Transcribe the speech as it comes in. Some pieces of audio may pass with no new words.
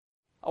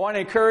I want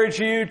to encourage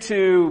you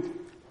to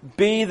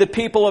be the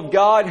people of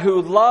God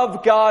who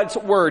love God's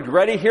Word.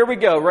 Ready? Here we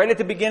go. Right at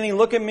the beginning,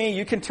 look at me.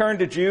 You can turn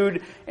to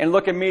Jude and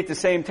look at me at the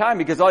same time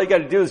because all you got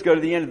to do is go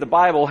to the end of the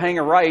Bible, hang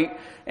a right,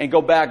 and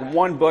go back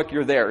one book,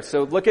 you're there.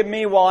 So look at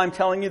me while I'm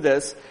telling you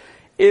this.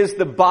 Is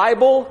the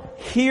Bible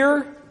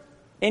here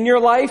in your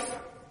life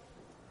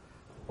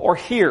or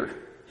here?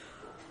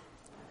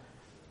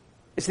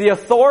 Is the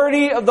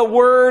authority of the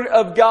Word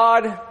of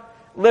God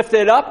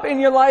lifted up in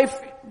your life?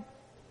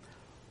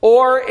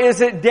 Or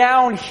is it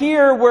down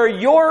here where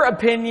your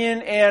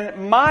opinion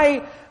and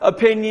my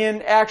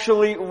opinion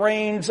actually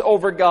reigns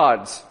over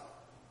God's?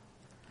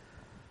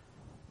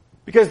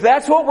 Because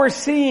that's what we're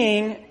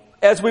seeing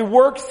as we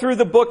work through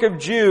the book of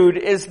Jude,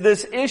 is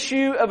this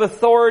issue of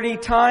authority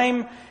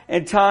time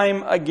and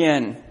time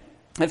again.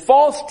 And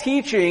false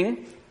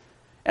teaching,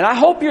 and I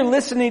hope you're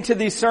listening to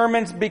these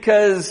sermons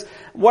because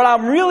what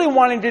I'm really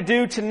wanting to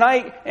do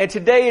tonight and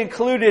today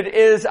included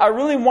is I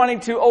really wanting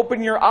to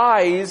open your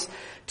eyes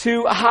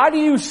to how do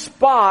you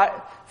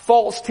spot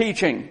false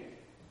teaching?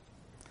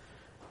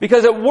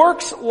 Because it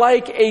works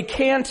like a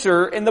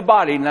cancer in the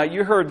body. Now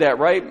you heard that,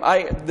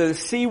 right? The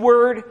C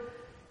word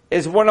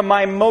is one of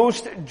my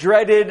most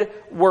dreaded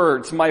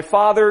words. My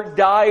father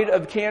died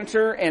of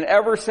cancer, and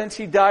ever since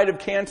he died of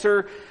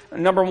cancer,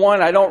 number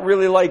one, I don't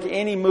really like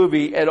any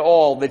movie at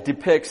all that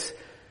depicts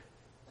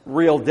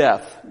real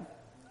death.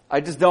 I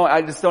just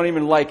don't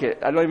even like it.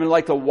 I don't even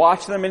like to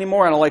watch them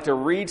anymore. I don't like to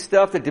read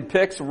stuff that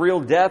depicts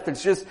real death.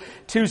 It's just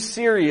too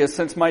serious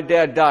since my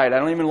dad died. I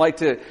don't even like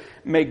to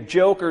make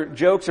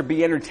jokes or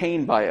be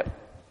entertained by it.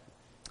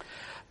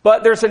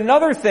 But there's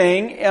another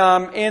thing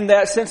in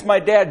that since my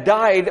dad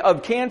died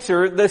of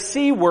cancer, the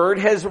C word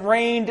has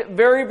reigned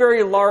very,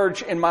 very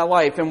large in my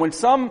life. And when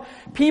some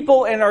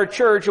people in our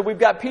church, and we've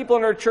got people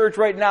in our church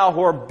right now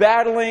who are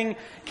battling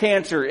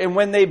cancer, and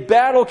when they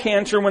battle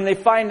cancer, when they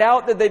find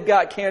out that they've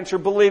got cancer,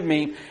 believe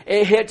me,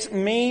 it hits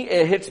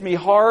me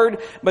hard,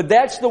 but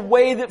that's the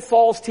way that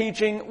false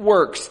teaching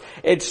works.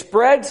 It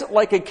spreads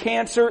like a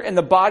cancer in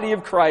the body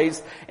of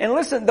Christ. And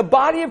listen, the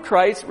body of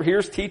Christ,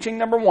 here's teaching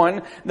number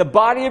one, the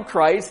body of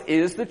Christ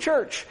is the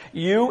church.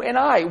 You and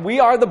I,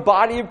 we are the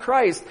body of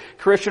Christ.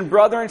 Christian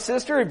brother and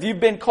sister, if you've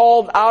been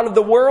called out of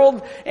the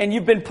world and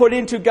you've been put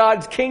into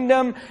God's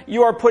kingdom,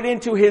 you are put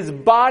into His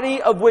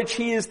body of which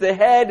He is the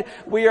head.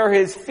 We are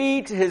His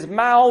feet, His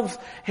mouths,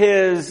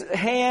 His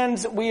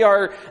hands. We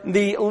are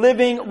the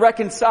living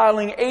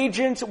reconciling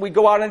agents. We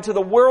go out into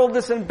the world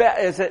as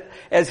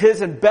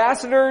His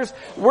ambassadors.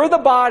 We're the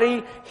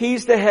body,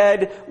 He's the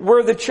head,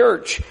 we're the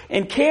church.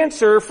 And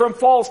cancer from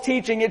false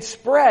teaching, it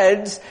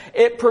spreads,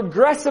 it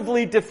progressively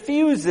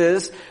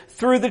diffuses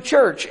through the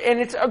church, and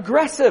it's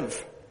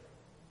aggressive.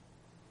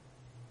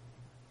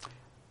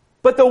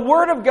 But the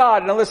Word of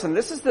God, now listen,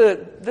 this is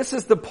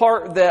the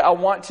part that I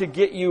want to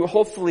get you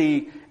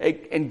hopefully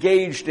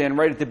engaged in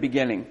right at the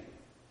beginning.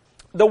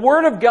 The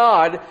Word of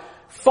God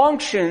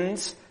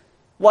functions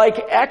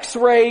like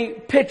X-ray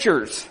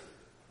pictures.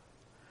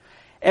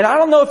 And I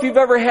don't know if you've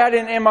ever had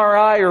an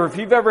MRI or if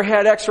you've ever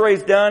had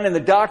X-rays done and the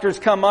doctors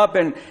come up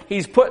and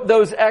he's put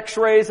those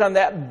X-rays on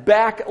that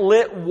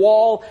backlit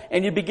wall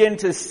and you begin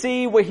to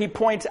see what he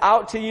points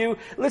out to you.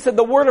 Listen,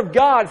 the Word of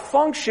God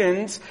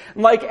functions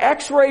like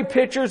X-ray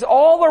pictures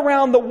all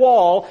around the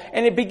wall,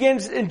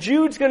 and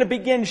Jude's going to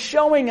begin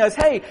showing us,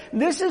 hey,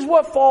 this is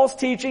what false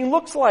teaching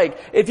looks like.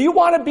 If you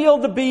want to be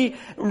able to be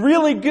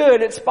really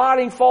good at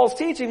spotting false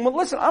teaching, well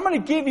listen, I'm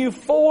going to give you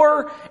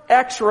 4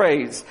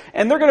 X-rays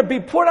and they're going to be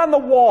put on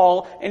the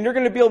wall, and you're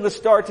going to be able to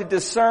start to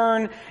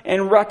discern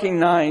and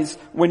recognize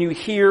when you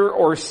hear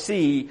or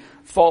see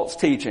false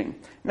teaching.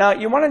 Now,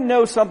 you want to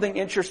know something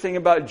interesting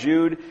about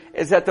Jude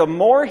is that the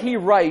more he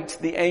writes,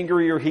 the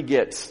angrier he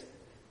gets.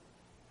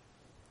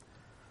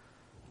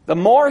 The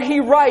more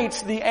he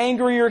writes, the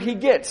angrier he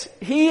gets.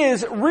 He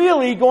is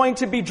really going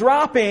to be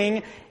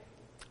dropping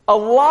a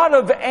lot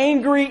of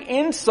angry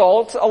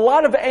insults, a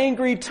lot of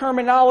angry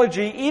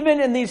terminology, even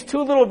in these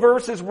 2 little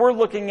verses we're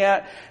looking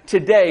at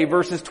today,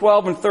 verses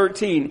 12 and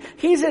 13.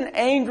 He's an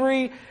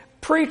angry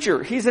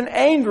preacher. He's an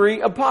angry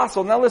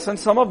apostle. Now listen,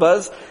 some of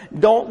us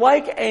don't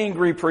like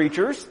angry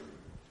preachers.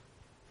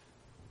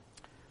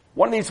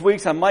 One of these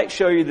weeks I might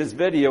show you this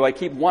video. I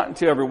keep wanting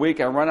to every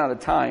week. I run out of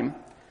time.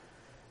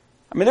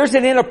 I mean, there's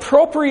an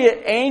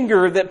inappropriate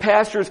anger that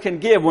pastors can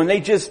give when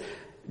they just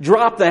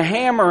drop the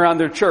hammer on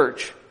their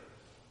church.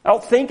 I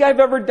don't think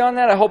I've ever done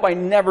that. I hope I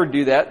never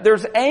do that.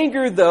 There's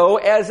anger, though,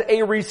 as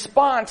a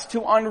response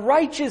to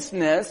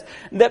unrighteousness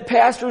that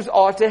pastors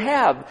ought to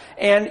have.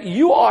 And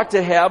you ought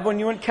to have when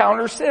you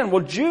encounter sin.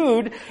 Well,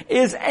 Jude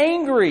is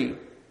angry.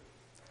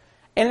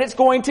 And it's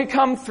going to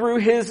come through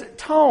his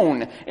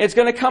tone. It's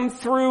going to come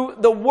through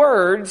the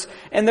words.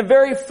 And the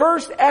very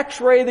first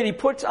X-ray that he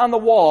puts on the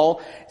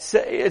wall,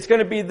 it's going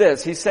to be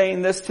this. He's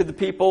saying this to the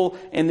people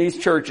in these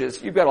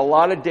churches. You've got a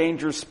lot of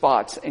dangerous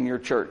spots in your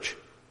church.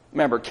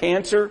 Remember,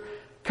 cancer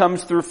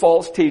comes through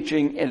false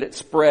teaching and it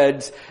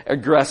spreads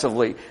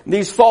aggressively.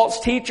 These false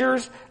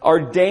teachers are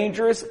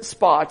dangerous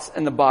spots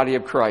in the body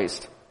of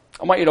Christ.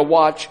 I want you to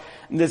watch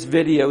this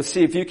video,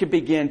 see if you can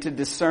begin to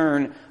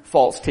discern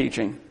false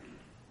teaching.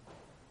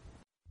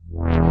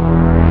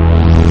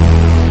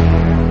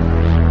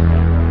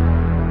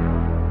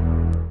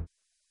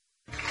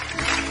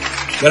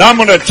 That I'm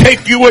going to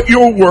take you at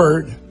your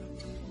word.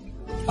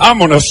 I'm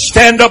going to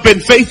stand up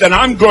in faith and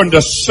I'm going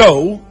to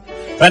sow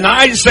an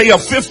Isaiah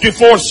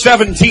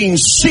 54:17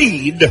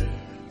 seed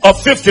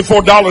of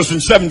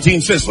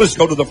 $54.17. Let's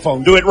go to the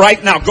phone. Do it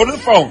right now. Go to the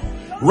phone.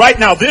 Right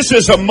now. This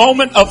is a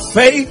moment of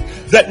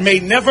faith that may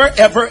never,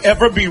 ever,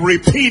 ever be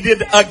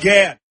repeated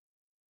again.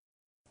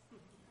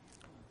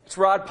 It's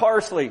Rod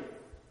Parsley.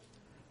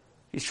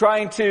 He's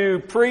trying to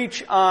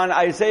preach on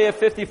Isaiah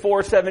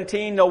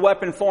 54:17, no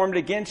weapon formed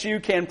against you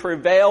can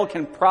prevail,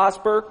 can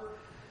prosper.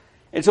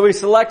 And so he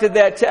selected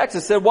that text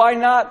and said, why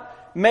not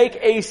make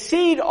a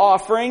seed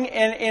offering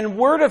in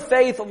word of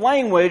faith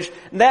language?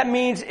 That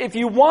means if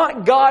you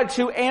want God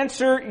to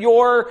answer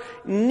your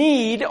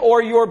need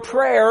or your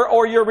prayer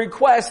or your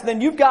request,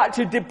 then you've got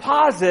to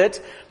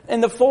deposit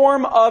in the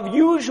form of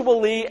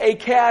usually a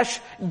cash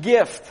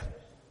gift.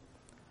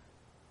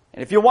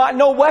 And if you want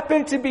no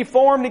weapon to be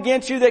formed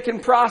against you that can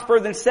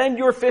prosper, then send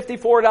your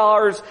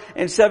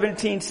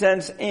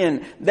 $54.17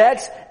 in.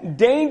 That's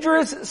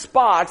dangerous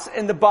spots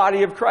in the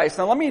body of Christ.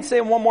 Now let me say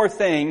one more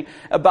thing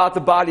about the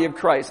body of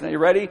Christ. Now you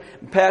ready?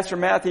 Pastor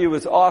Matthew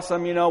was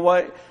awesome. You know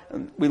what?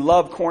 We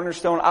love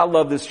Cornerstone. I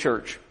love this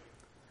church.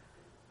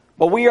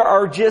 But we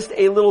are just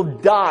a little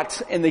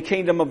dot in the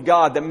kingdom of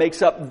God that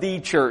makes up the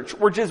church.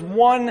 We're just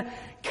one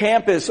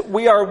campus.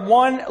 We are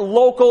one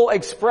local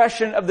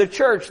expression of the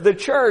church. The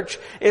church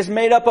is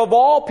made up of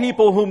all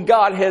people whom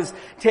God has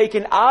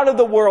taken out of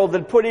the world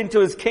and put into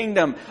His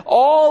kingdom.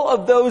 All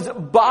of those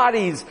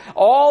bodies,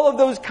 all of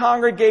those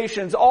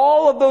congregations,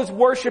 all of those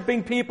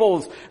worshiping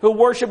peoples who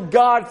worship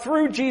God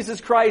through Jesus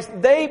Christ,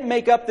 they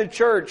make up the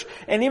church.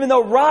 And even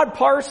though Rod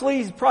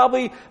Parsley's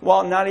probably,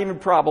 well, not even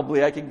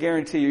probably, I can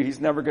guarantee you he's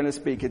never going to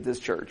speak at this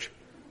church.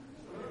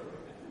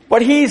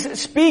 But he's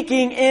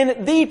speaking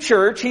in the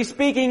church. He's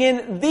speaking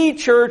in the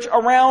church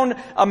around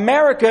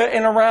America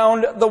and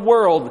around the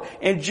world.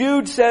 And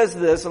Jude says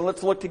this, and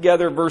let's look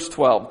together at verse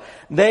 12.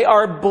 They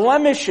are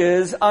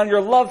blemishes on your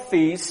love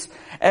feasts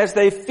as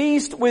they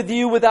feast with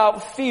you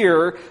without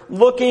fear,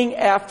 looking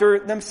after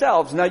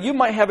themselves. Now you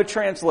might have a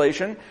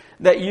translation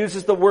that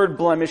uses the word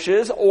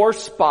blemishes or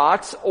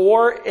spots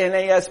or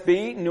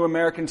NASB, New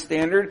American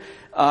Standard,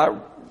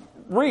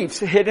 reefs,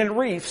 hidden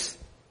reefs.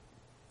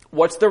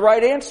 What's the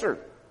right answer?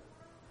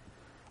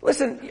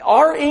 Listen,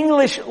 our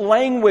English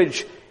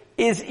language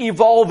is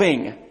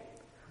evolving.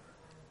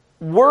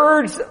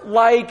 Words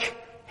like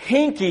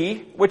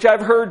hinky, which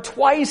I've heard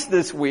twice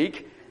this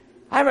week,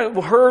 I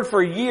haven't heard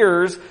for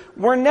years,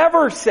 were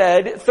never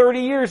said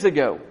 30 years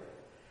ago.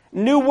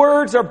 New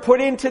words are put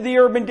into the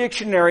Urban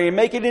Dictionary and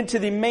make it into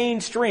the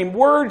mainstream.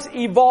 Words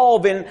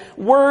evolve, and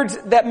words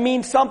that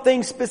mean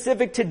something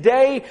specific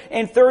today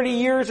in 30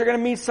 years are going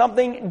to mean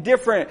something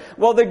different.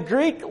 Well, the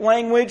Greek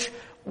language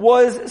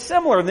was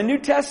similar. The New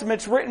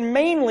Testament's written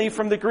mainly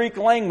from the Greek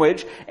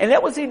language, and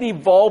that was an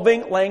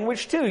evolving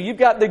language too. You've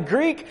got the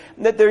Greek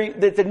that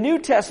the New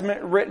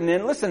Testament written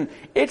in. Listen,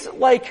 it's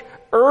like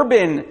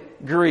urban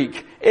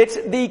Greek. It's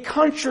the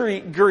country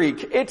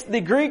Greek. It's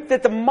the Greek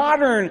that the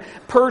modern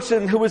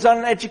person who was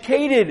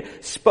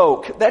uneducated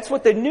spoke. That's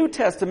what the New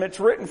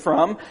Testament's written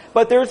from.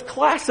 But there's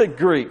classic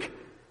Greek.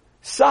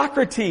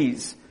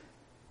 Socrates.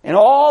 And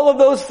all of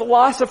those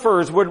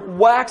philosophers would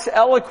wax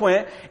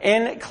eloquent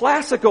in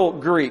classical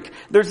Greek.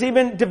 There's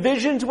even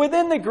divisions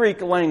within the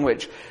Greek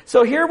language.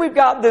 So here we've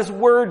got this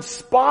word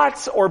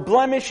spots or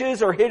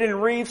blemishes or hidden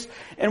reefs.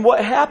 And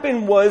what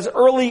happened was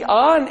early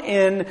on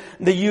in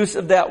the use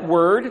of that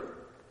word,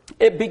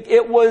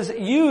 it was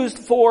used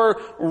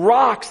for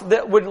rocks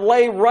that would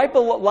lie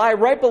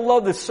right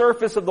below the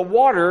surface of the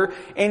water,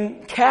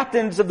 and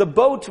captains of the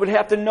boats would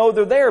have to know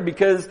they're there,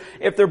 because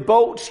if their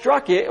boat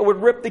struck it, it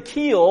would rip the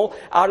keel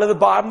out of the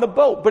bottom of the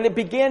boat. But it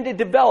began to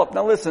develop.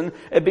 Now listen,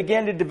 it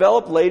began to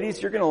develop,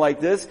 ladies, you're going to like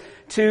this,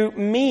 to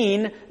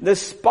mean the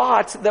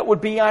spots that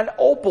would be on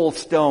opal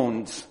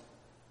stones.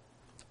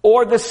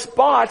 Or the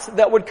spots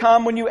that would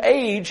come when you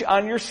age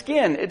on your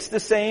skin. It's the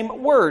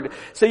same word.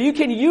 So you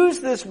can use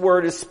this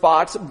word as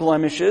spots,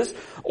 blemishes,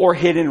 or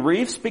hidden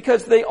reefs,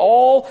 because they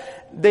all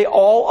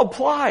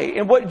apply.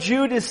 And what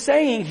Jude is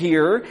saying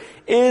here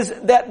is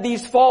that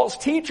these false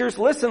teachers,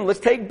 listen, let's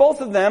take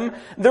both of them,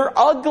 they're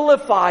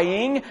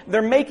uglifying,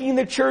 they're making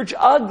the church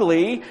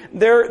ugly,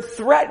 they're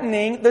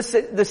threatening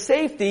the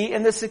safety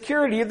and the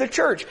security of the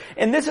church.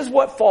 And this is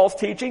what false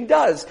teaching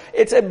does.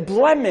 It's a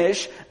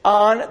blemish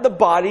on the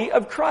body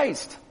of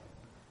Christ.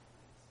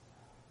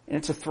 And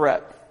it's a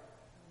threat.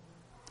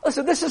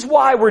 Listen, this is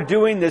why we're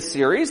doing this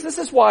series. This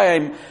is why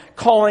I'm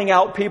calling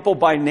out people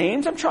by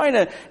names. I'm trying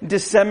to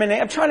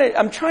disseminate.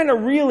 I'm trying to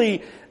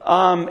really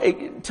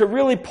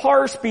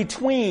parse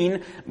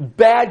between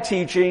bad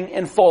teaching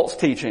and false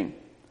teaching.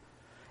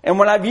 And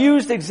when I've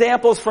used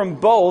examples from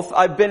both,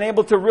 I've been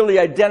able to really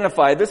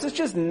identify this is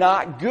just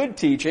not good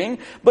teaching,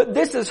 but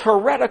this is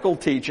heretical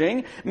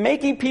teaching,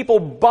 making people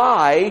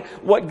buy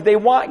what they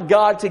want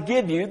God to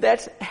give you.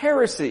 That's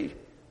heresy.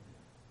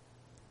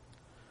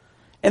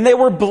 And they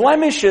were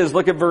blemishes,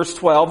 look at verse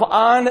 12,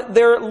 on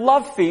their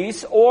love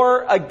feasts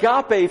or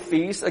agape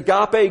feasts,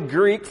 agape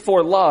Greek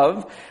for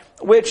love,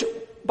 which,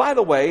 by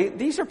the way,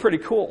 these are pretty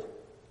cool.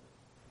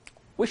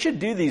 We should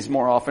do these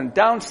more often.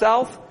 Down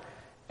south,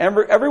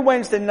 every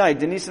Wednesday night,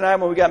 Denise and I,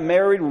 when we got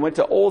married, we went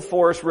to Old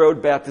Forest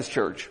Road Baptist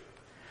Church.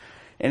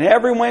 And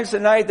every Wednesday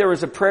night there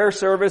was a prayer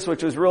service,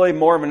 which was really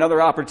more of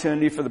another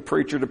opportunity for the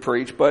preacher to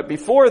preach. But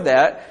before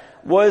that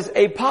was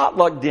a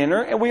potluck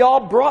dinner, and we all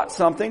brought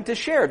something to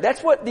share.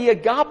 That's what the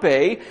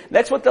agape,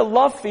 that's what the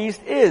love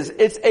feast is.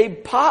 It's a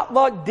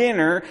potluck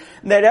dinner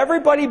that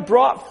everybody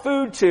brought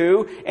food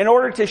to in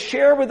order to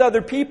share with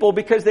other people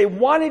because they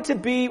wanted to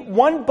be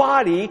one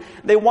body,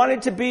 they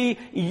wanted to be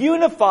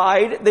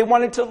unified, they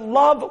wanted to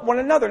love one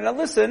another. Now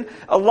listen,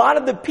 a lot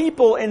of the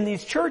people in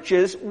these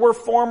churches were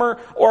former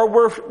or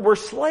were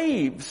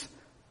slaves.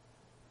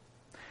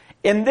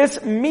 In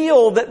this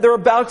meal that they're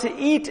about to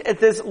eat at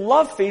this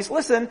love feast,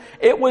 listen,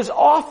 it was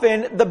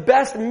often the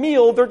best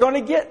meal they're going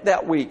to get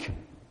that week.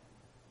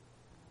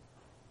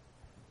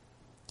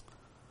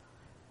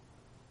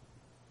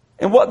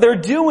 And what they're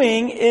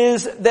doing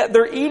is that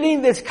they're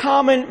eating this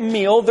common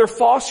meal, they're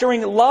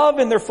fostering love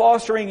and they're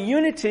fostering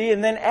unity,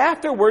 and then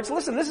afterwards,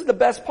 listen, this is the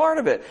best part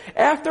of it.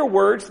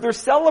 Afterwards, they're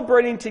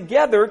celebrating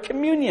together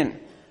communion.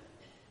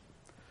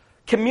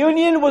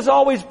 Communion was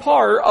always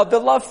part of the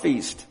love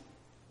feast.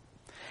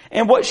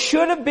 And what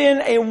should have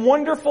been a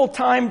wonderful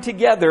time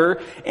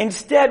together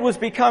instead was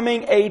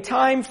becoming a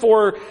time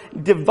for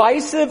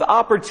divisive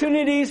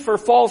opportunities for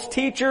false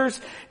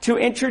teachers to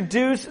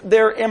introduce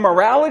their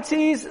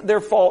immoralities, their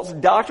false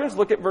doctrines.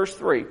 Look at verse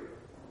 3.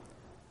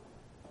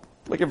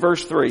 Look at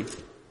verse 3.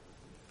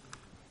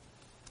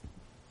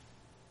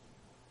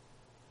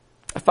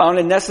 I found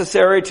it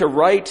necessary to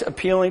write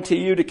appealing to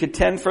you to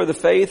contend for the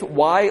faith.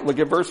 Why? Look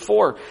at verse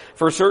 4.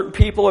 For certain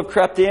people have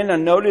crept in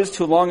unnoticed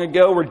who long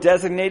ago were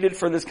designated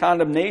for this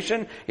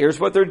condemnation. Here's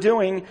what they're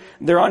doing.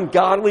 They're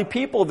ungodly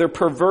people. They're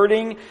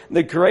perverting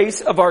the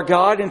grace of our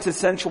God into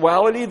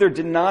sensuality. They're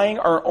denying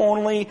our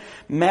only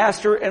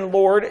Master and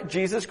Lord,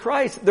 Jesus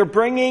Christ. They're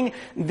bringing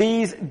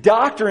these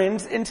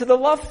doctrines into the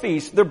love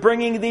feast. They're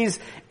bringing these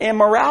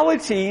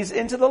immoralities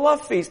into the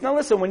love feast. Now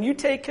listen, when you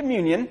take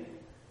communion,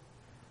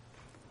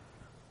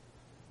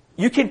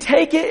 you can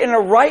take it in a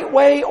right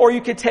way or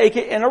you can take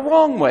it in a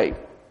wrong way.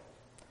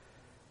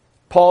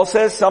 Paul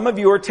says some of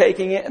you are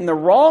taking it in the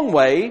wrong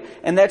way,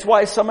 and that's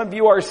why some of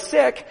you are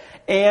sick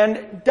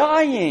and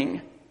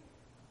dying.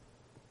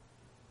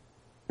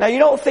 Now you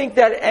don't think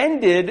that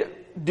ended,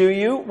 do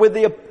you, with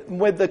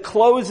the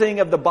closing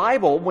of the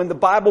Bible? When the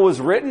Bible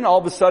was written, all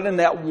of a sudden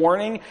that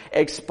warning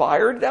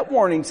expired. That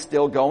warning's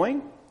still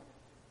going.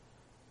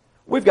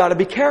 We've got to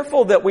be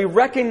careful that we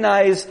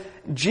recognize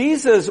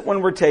Jesus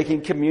when we're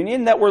taking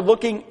communion, that we're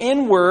looking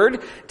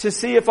inward to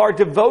see if our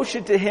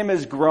devotion to Him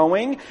is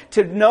growing,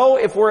 to know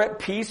if we're at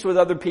peace with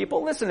other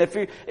people. Listen,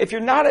 if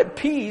you're not at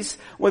peace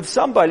with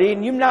somebody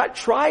and you've not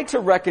tried to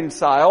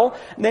reconcile,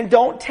 then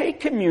don't take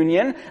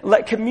communion.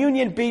 Let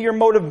communion be your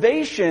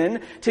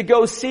motivation to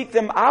go seek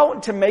them out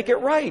and to make it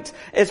right.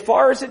 As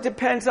far as it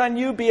depends on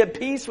you, be at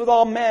peace with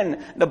all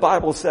men, the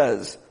Bible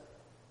says.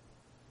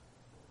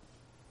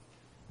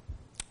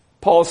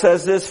 Paul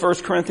says this, 1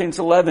 Corinthians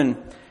 11,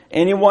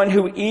 anyone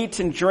who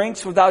eats and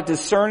drinks without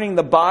discerning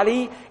the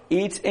body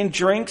eats and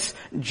drinks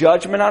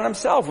judgment on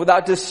himself,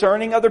 without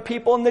discerning other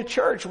people in the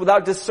church,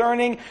 without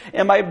discerning,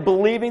 am I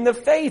believing the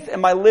faith?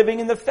 Am I living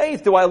in the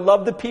faith? Do I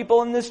love the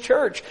people in this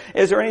church?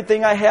 Is there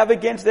anything I have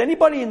against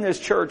anybody in this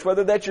church,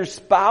 whether that's your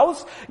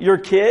spouse, your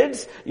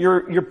kids,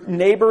 your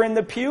neighbor in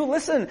the pew?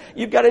 Listen,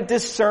 you've got to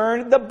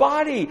discern the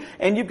body,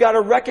 and you've got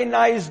to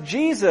recognize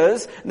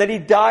Jesus, that He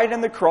died on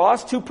the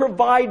cross to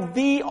provide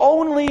the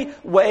only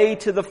way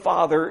to the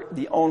Father,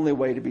 the only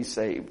way to be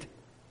saved.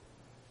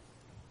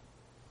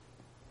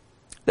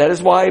 That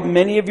is why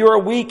many of you are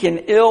weak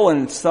and ill,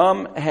 and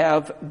some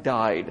have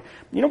died.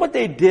 You know what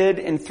they did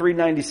in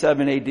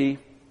 397 AD?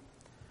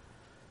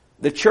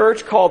 The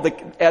church called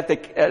at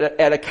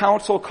a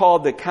council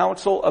called the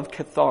Council of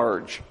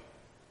Carthage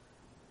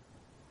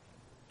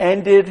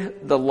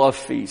ended the love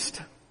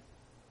feast.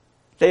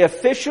 They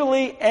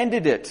officially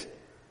ended it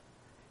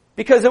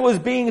because it was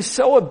being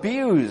so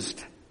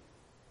abused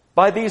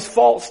by these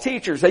false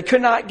teachers. They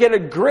could not get a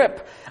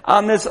grip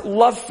on this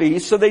love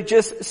feast, so they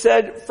just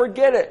said,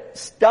 forget it.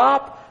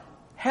 Stop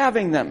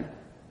having them.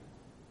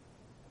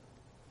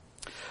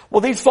 Well,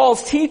 these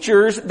false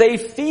teachers, they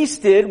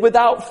feasted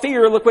without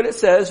fear. Look what it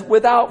says,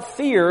 without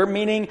fear,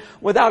 meaning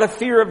without a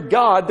fear of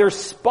God. There's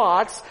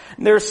spots,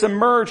 there's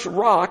submerged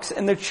rocks,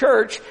 and the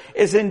church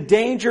is in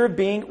danger of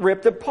being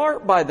ripped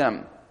apart by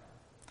them.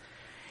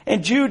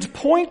 And Jude's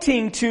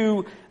pointing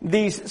to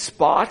these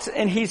spots,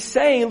 and he's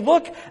saying,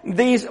 look,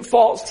 these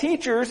false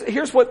teachers,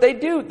 here's what they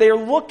do. They're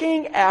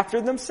looking after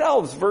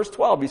themselves. Verse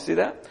 12, you see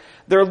that?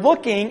 They're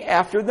looking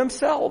after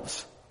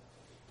themselves.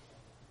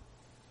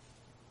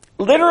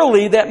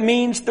 Literally, that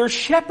means they're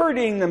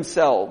shepherding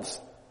themselves.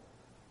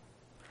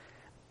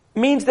 It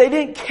means they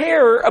didn't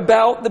care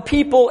about the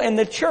people in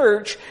the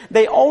church.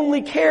 They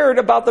only cared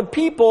about the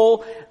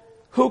people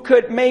who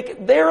could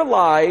make their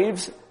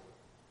lives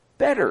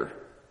better.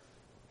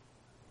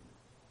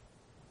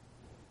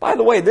 By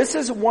the way, this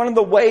is one of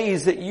the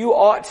ways that you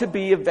ought to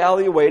be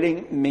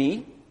evaluating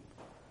me.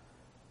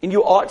 And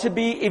you ought to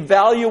be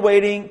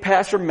evaluating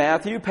Pastor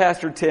Matthew,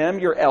 Pastor Tim,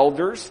 your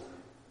elders,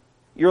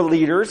 your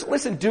leaders.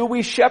 Listen, do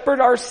we shepherd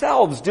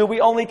ourselves? Do we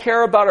only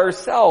care about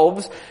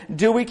ourselves?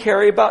 Do we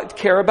care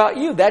about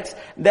you?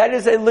 That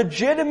is a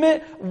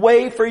legitimate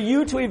way for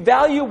you to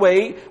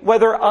evaluate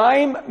whether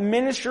I'm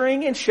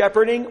ministering and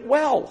shepherding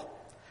well.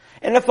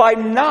 And if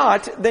I'm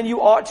not, then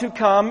you ought to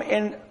come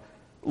and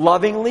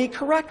lovingly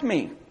correct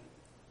me.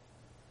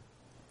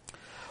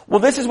 Well,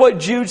 this is what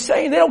Jude's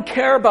saying. They don't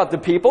care about the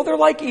people. They're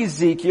like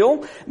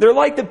Ezekiel. They're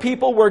like the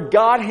people where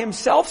God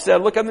himself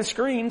said, look on the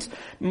screens,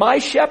 my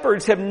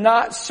shepherds have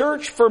not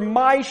searched for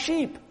my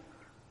sheep,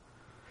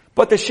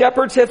 but the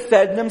shepherds have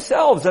fed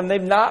themselves, and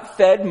they've not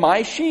fed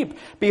my sheep.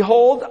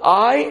 Behold,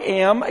 I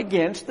am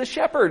against the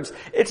shepherds.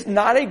 It's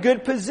not a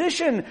good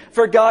position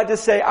for God to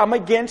say, I'm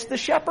against the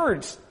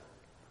shepherds.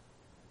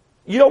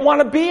 You don't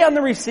want to be on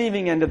the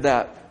receiving end of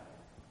that.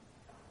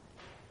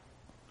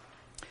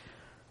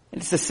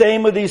 It's the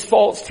same with these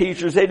false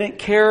teachers. They didn't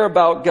care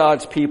about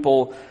God's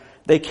people.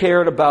 They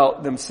cared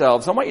about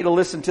themselves. I want you to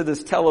listen to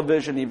this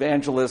television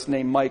evangelist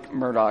named Mike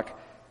Murdock.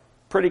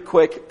 Pretty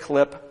quick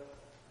clip.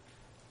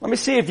 Let me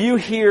see if you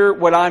hear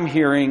what I'm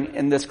hearing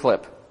in this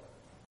clip.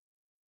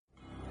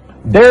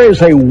 There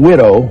is a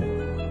widow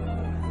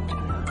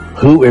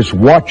who is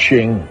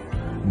watching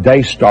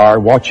Daystar,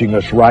 watching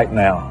us right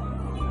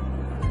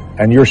now.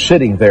 And you're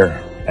sitting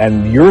there,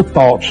 and your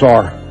thoughts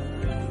are,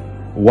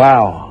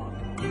 wow,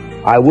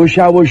 I wish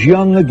I was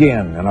young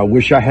again, and I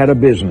wish I had a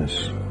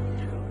business,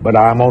 but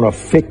I'm on a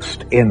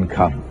fixed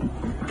income,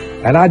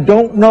 and I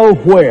don't know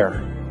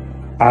where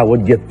I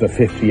would get the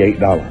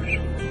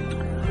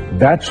 $58.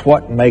 That's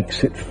what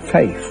makes it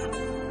faith.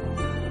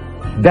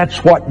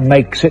 That's what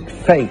makes it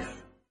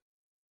faith.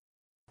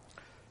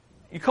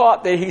 You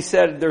caught that he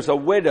said there's a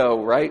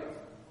widow, right?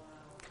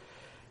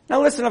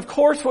 Now listen, of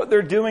course what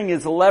they're doing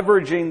is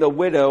leveraging the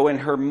widow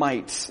and her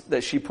mites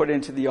that she put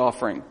into the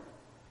offering.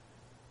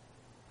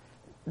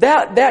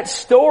 That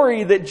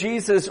story that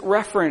Jesus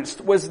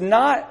referenced was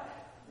not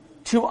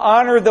to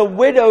honor the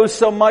widow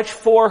so much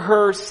for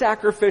her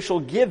sacrificial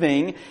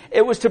giving.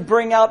 It was to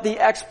bring out the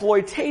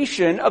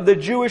exploitation of the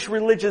Jewish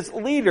religious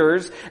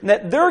leaders, and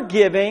that they're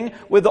giving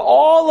with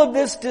all of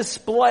this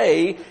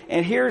display,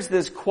 and here's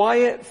this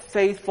quiet,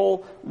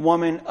 faithful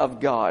woman of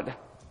God.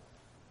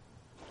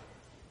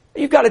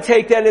 You've got to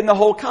take that in the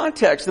whole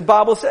context. The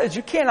Bible says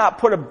you cannot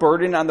put a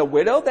burden on the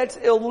widow. That's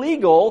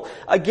illegal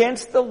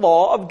against the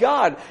law of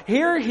God.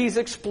 Here he's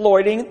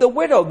exploiting the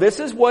widow. This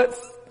is what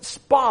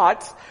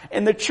spots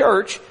in the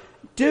church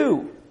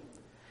do.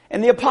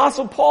 And the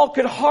Apostle Paul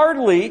could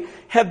hardly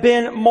have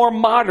been more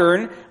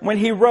modern when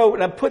he wrote,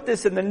 and I put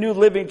this in the New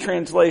Living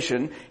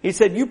Translation. He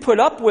said, you put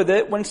up with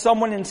it when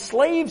someone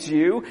enslaves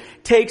you,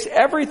 takes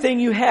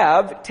everything you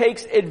have,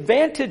 takes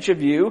advantage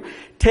of you,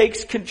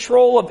 takes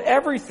control of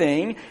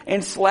everything,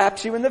 and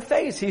slaps you in the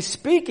face. He's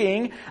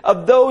speaking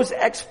of those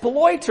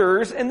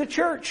exploiters in the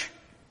church.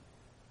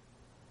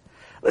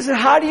 Listen,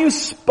 how do you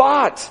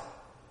spot?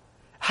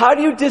 How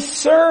do you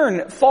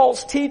discern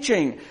false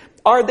teaching?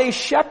 Are they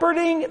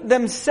shepherding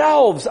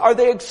themselves? Are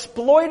they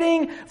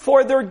exploiting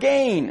for their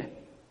gain?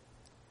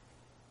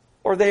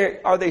 Or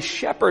are they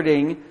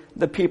shepherding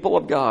the people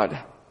of God?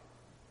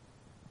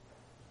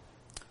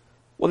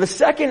 Well, the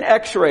second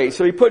x-ray,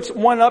 so he puts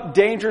one up,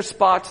 danger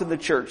spots in the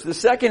church. The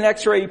second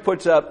x-ray he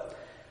puts up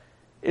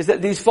is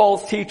that these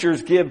false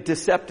teachers give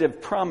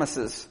deceptive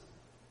promises.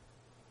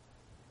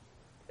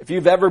 If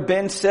you've ever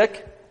been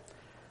sick,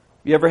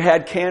 you ever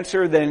had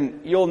cancer,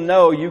 then you'll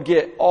know you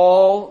get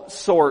all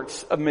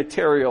sorts of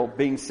material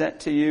being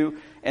sent to you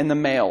in the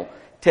mail.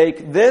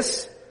 Take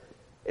this,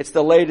 it's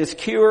the latest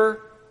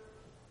cure.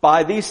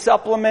 Buy these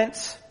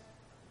supplements.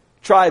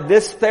 Try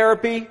this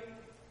therapy.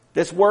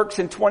 This works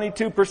in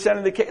 22%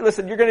 of the case.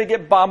 Listen, you're going to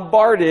get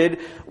bombarded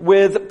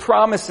with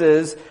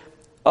promises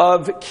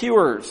of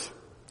cures.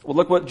 Well,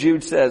 look what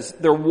Jude says.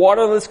 They're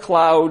waterless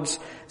clouds,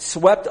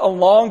 swept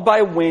along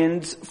by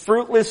winds,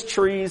 fruitless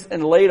trees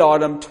in late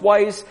autumn,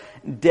 twice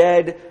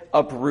dead,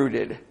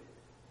 uprooted.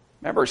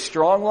 Remember,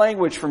 strong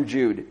language from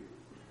Jude.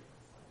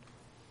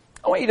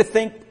 I want you to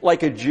think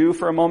like a Jew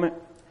for a moment.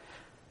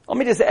 Let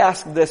me just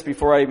ask this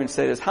before I even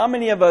say this. How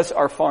many of us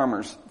are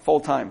farmers full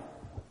time?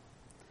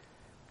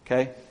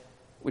 Okay.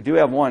 We do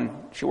have one.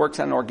 She works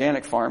on an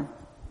organic farm.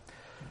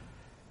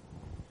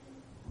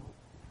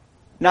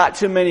 Not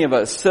too many of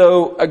us.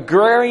 So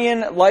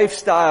agrarian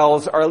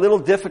lifestyles are a little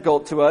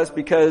difficult to us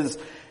because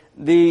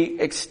the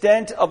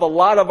extent of a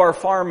lot of our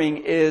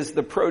farming is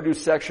the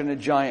produce section at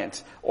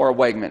Giant or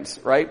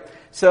Wegmans, right?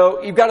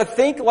 So you've got to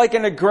think like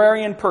an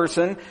agrarian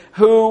person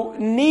who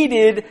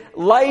needed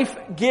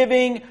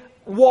life-giving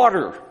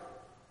water.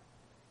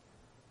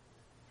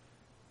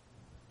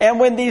 And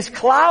when these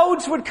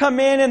clouds would come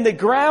in and the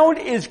ground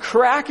is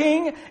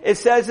cracking, it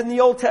says in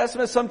the Old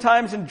Testament,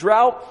 sometimes in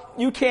drought,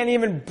 you can't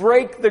even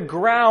break the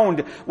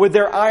ground with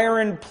their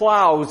iron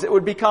plows. It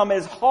would become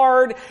as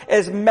hard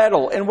as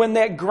metal. And when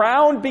that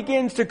ground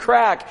begins to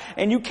crack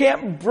and you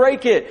can't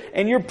break it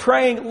and you're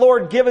praying,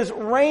 Lord, give us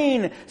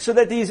rain so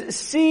that these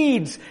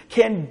seeds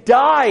can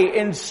die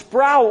and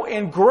sprout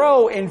and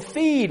grow and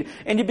feed.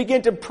 And you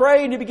begin to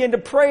pray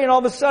and all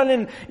of a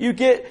sudden you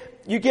get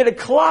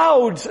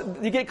clouds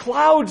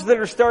that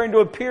are starting to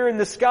appear in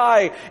the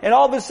sky, and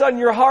all of a sudden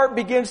your heart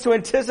begins to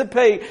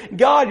anticipate,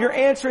 God, you're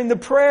answering the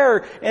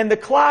prayer, and the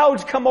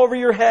clouds come over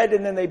your head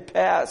and then they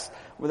pass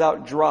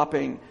without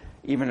dropping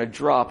even a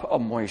drop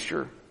of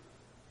moisture.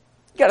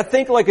 You got to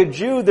think like a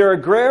Jew. They're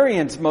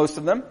agrarians, most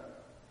of them.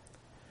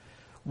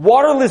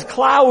 Waterless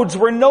clouds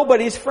were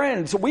nobody's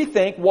friends. We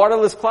think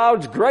waterless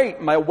clouds,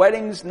 great. My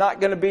wedding's not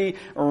going to be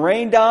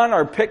rained on.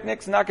 Our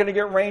picnic's not going to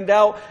get rained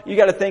out. You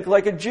got to think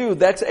like a Jew.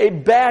 That's a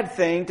bad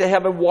thing to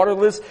have a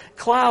waterless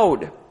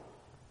cloud.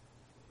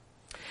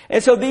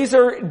 And so these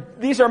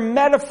are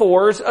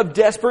metaphors of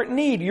desperate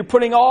need. You're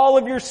putting all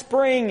of your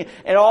spring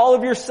and all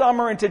of your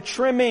summer into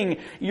trimming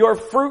your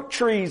fruit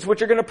trees,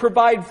 which are going to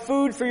provide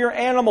food for your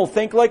animal.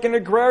 Think like an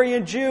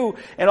agrarian Jew.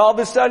 And all of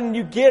a sudden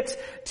you get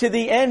to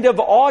the end of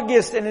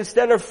August, and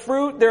instead of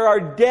fruit, there are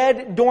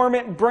dead,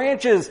 dormant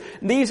branches.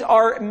 These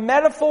are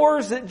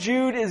metaphors that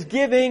Jude is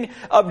giving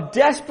of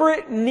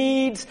desperate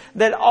needs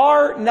that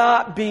are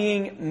not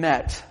being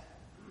met.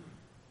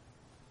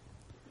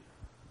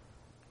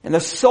 And the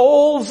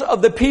souls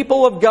of the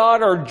people of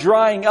God are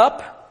drying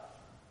up,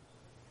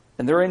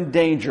 and they're in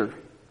danger.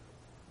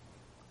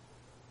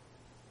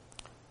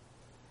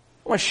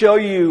 I want to show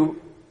you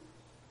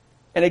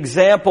an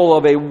example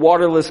of a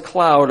waterless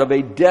cloud, of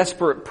a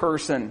desperate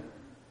person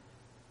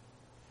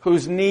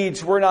whose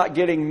needs were not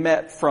getting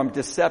met from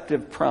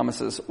deceptive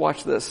promises.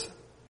 Watch this.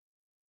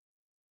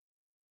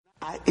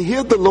 I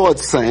hear the Lord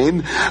saying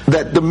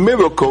that the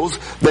miracles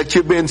that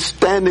you've been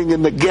standing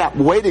in the gap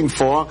waiting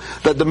for,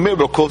 that the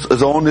miracles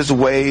is on its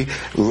way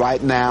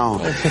right now.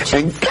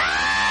 And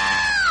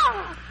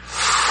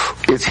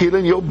it's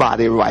healing your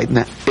body right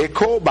now.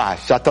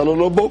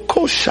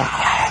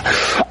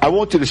 I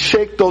want you to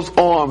shake those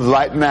arms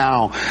right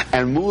now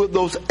and move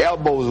those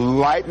elbows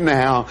right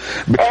now.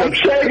 Because I'm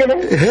shaking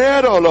them.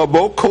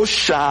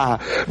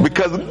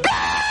 Because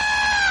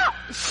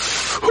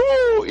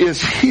who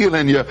is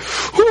healing you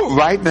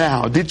right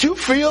now? Did you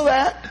feel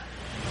that?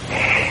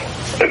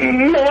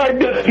 No, I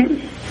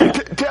didn't.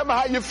 Tell me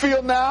how you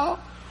feel now.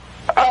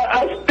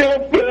 I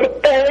still feel the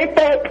pain,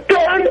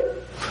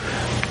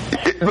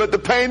 but the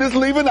pain is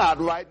leaving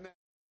out right now.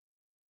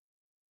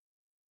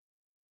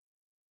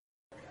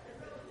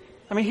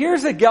 I mean,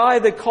 here's a guy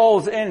that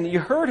calls in. You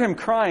heard him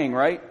crying,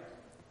 right?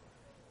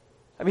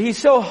 I mean, he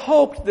so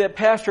hoped that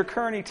Pastor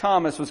Kearney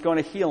Thomas was going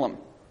to heal him.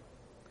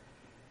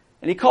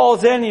 And he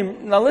calls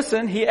in. Now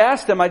listen, he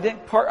asked him, I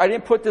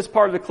didn't put this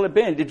part of the clip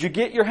in. Did you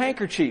get your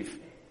handkerchief?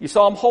 You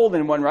saw him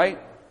holding one, right?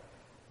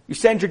 You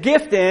send your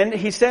gift in,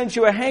 he sends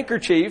you a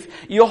handkerchief,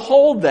 you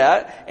hold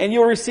that, and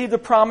you'll receive the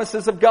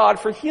promises of God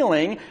for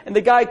healing. And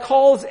the guy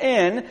calls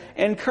in,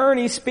 and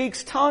Kearney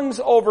speaks tongues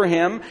over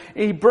him,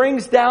 and he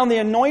brings down the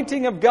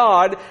anointing of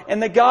God,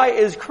 and the guy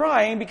is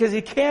crying because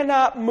he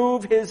cannot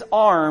move his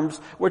arms,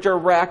 which are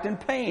racked in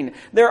pain.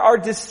 There are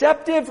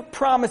deceptive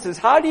promises.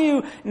 How do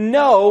you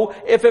know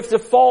if it's a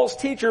false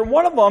teacher?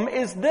 One of them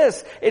is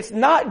this. It's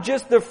not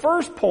just the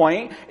first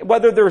point,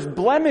 whether there's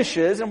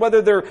blemishes and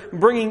whether they're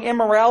bringing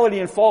immorality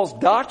and false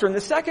doctrine.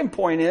 The second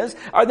point is,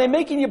 are they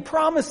making you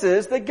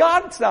promises that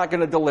God's not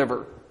going to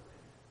deliver?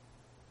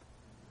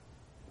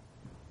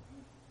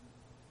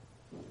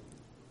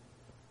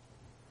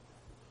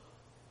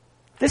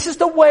 This is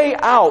the way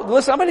out.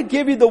 Listen, I'm going to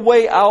give you the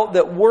way out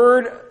that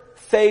Word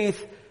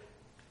Faith,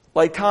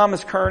 like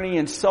Thomas Kearney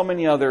and so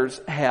many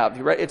others have.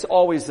 Right? It's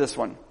always this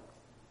one.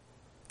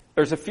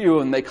 There's a few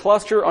and they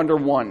cluster under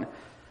one.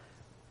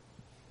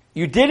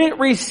 You didn't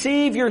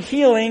receive your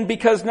healing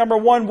because number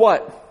one,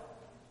 what?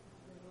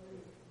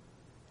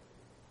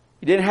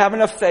 You didn't have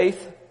enough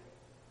faith.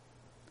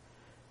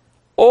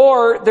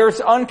 Or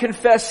there's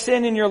unconfessed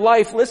sin in your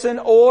life. Listen,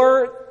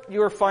 or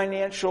your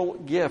financial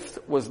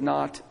gift was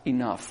not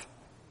enough.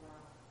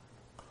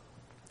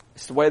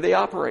 It's the way they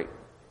operate.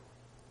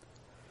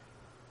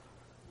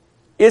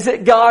 Is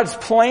it God's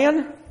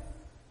plan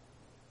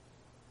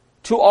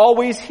to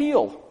always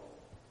heal?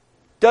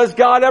 Does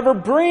God ever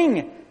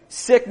bring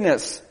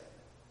sickness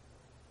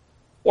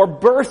or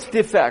birth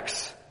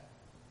defects?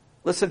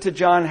 Listen to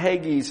John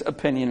Hagee's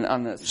opinion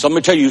on this. So let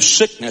me tell you,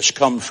 sickness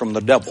comes from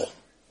the devil.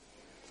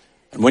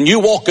 And when you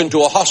walk into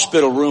a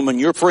hospital room and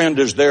your friend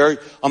is there,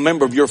 a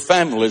member of your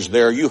family is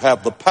there, you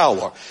have the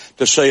power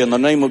to say, in the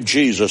name of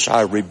Jesus,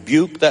 I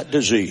rebuke that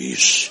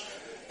disease.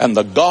 And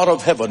the God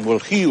of heaven will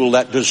heal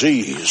that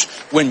disease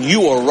when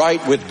you are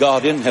right with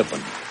God in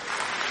heaven.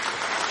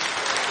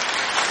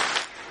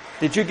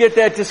 Did you get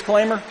that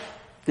disclaimer?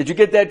 Did you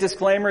get that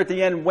disclaimer at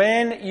the end?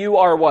 When you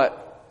are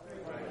what?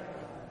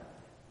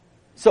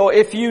 So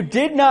if you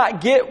did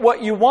not get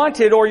what you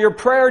wanted, or your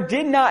prayer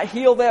did not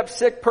heal that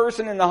sick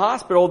person in the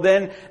hospital,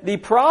 then the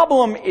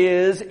problem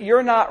is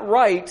you're not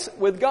right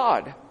with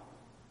God.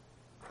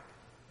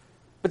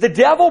 But the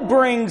devil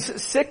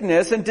brings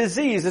sickness and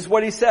disease, is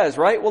what he says,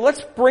 right? Well,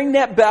 let's bring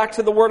that back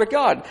to the Word of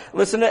God.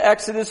 Listen to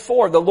Exodus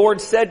 4. The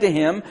Lord said to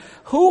him,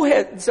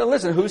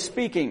 who's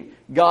speaking?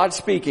 God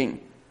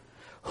speaking.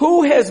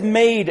 Who has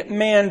made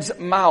man's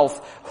mouth?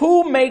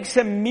 Who makes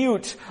him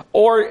mute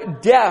or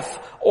deaf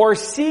or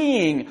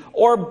seeing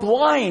or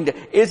blind?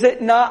 Is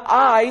it not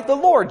I, the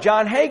Lord?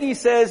 John Hagee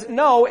says,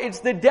 no, it's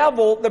the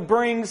devil that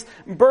brings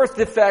birth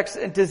defects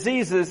and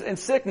diseases and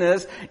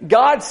sickness.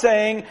 God's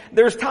saying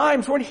there's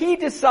times when he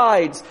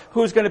decides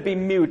who's going to be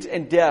mute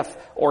and deaf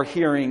or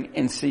hearing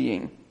and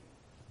seeing.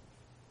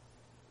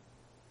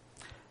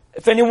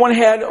 If anyone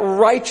had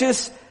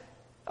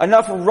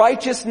enough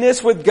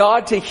righteousness with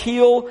God to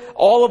heal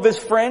all of his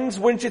friends,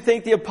 wouldn't you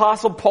think the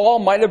Apostle Paul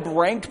might have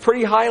ranked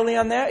pretty highly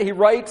on that? He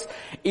writes,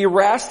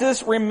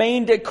 Erastus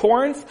remained at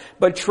Corinth,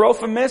 but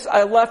Trophimus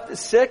I left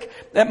sick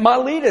at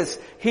Miletus.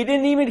 He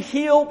didn't even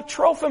heal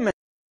Trophimus.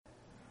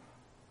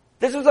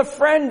 This was a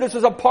friend, this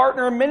was a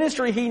partner in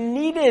ministry. He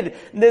needed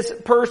this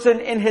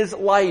person in his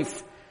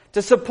life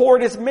to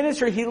support his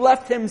ministry. He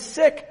left him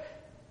sick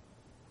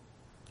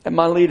at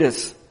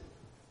Miletus.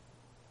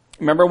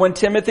 Remember when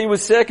Timothy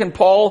was sick and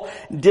Paul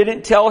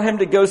didn't tell him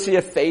to go see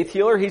a faith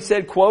healer? He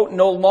said, quote,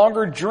 no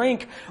longer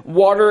drink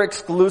water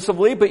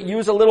exclusively, but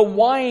use a little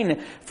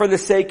wine for the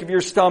sake of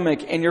your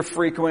stomach and your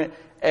frequent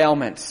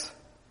ailments.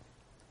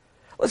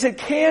 Listen,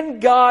 can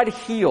God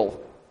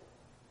heal?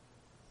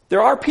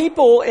 There are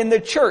people in the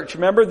church,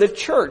 remember the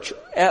church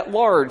at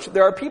large,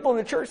 there are people in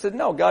the church that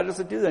no, God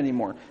doesn't do that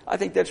anymore. I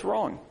think that's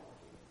wrong.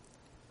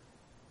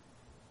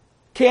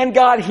 Can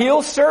God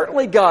heal?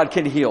 Certainly God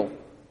can heal.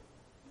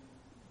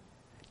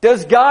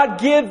 Does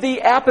God give the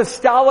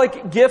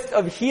apostolic gift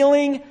of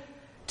healing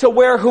to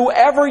where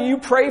whoever you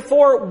pray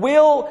for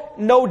will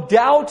no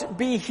doubt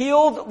be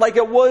healed like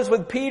it was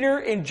with Peter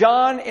and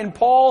John and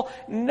Paul?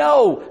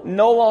 No,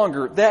 no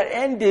longer. That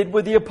ended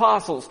with the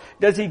apostles.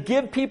 Does he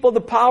give people the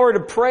power to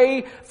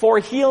pray for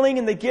healing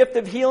and the gift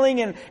of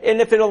healing? And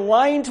if it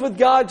aligns with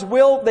God's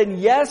will, then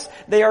yes,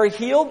 they are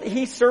healed.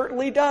 He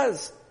certainly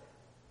does.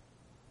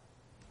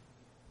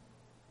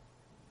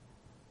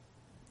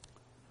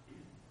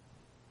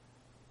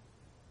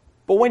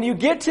 But when you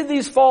get to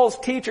these false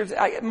teachers,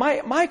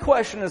 my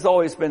question has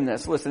always been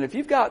this. Listen, if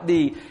you've got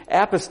the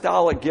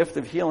apostolic gift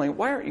of healing,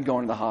 why aren't you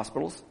going to the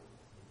hospitals?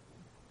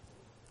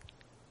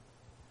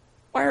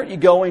 Why aren't you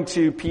going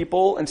to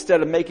people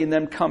instead of making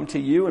them come to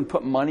you and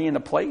put money in a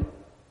plate?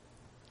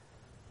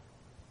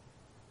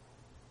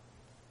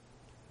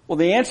 Well,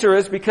 the answer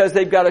is because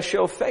they've got to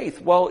show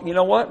faith. Well, you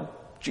know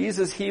what?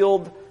 Jesus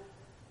healed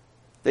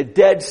the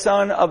dead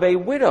son of a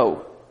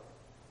widow.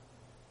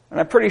 And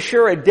I'm pretty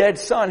sure a dead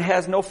son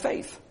has no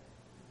faith.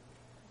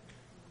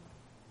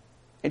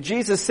 And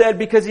Jesus said,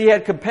 because he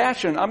had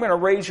compassion, I'm going to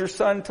raise your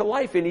son to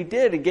life. And he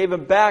did, and gave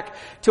him back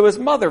to his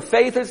mother.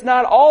 Faith is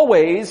not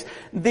always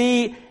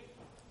the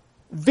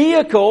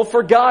vehicle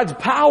for God's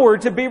power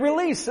to be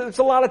released. There's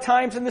a lot of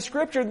times in the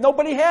scripture,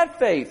 nobody had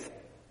faith.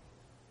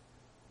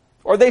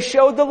 Or they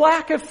showed the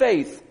lack of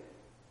faith.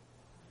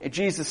 And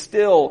Jesus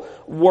still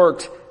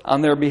worked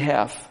on their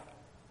behalf.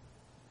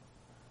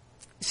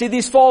 See,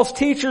 these false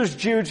teachers,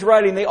 Jude's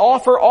writing, they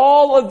offer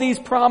all of these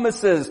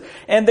promises,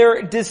 and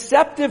they're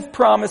deceptive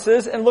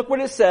promises, and look what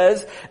it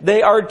says,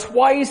 they are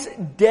twice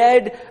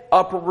dead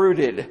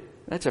uprooted.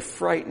 That's a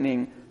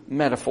frightening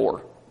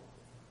metaphor.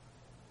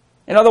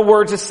 In other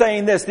words, it's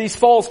saying this, these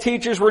false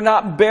teachers were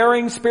not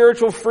bearing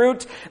spiritual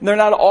fruit, and they're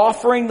not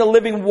offering the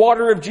living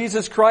water of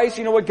Jesus Christ.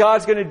 You know what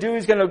God's going to do?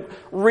 He's going to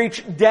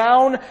reach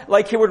down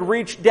like he would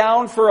reach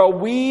down for a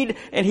weed,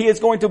 and he is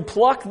going to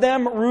pluck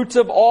them, roots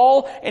of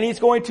all, and he's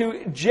going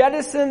to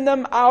jettison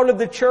them out of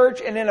the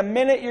church, and in a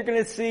minute you're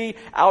going to see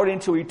out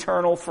into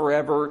eternal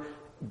forever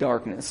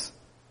darkness.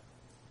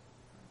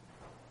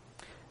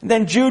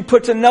 Then Jude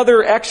puts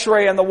another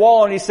x-ray on the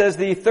wall and he says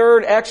the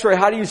third x-ray,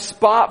 how do you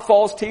spot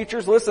false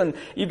teachers? Listen,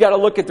 you've got to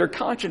look at their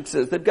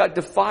consciences. They've got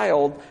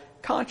defiled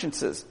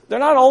consciences. They're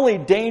not only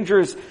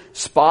dangerous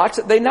spots,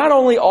 they not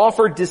only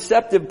offer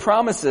deceptive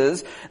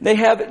promises, they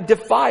have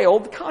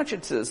defiled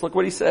consciences. Look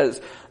what he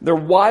says. They're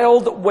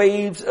wild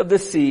waves of the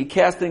sea,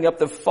 casting up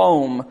the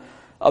foam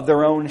of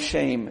their own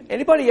shame.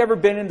 Anybody ever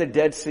been in the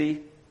Dead Sea?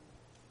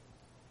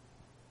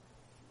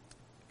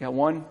 Got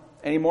one?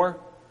 Any more?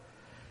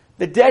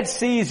 The Dead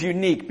Sea is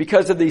unique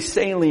because of the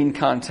saline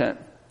content.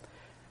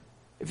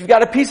 If you've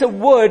got a piece of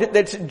wood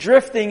that's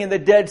drifting in the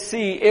Dead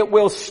Sea, it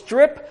will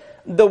strip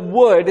the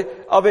wood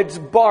of its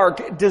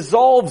bark,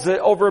 dissolves it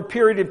over a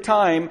period of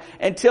time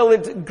until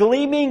it's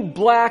gleaming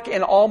black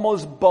and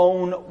almost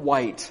bone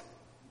white.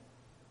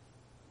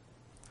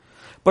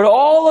 But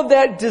all of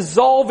that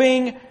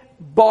dissolving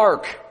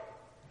bark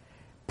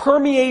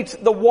permeates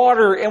the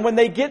water. And when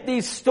they get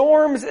these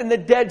storms in the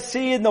Dead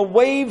Sea and the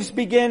waves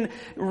begin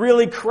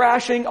really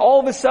crashing,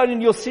 all of a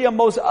sudden you'll see a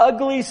most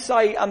ugly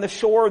sight on the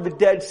shore of the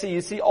Dead Sea.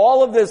 You see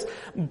all of this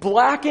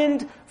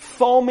blackened,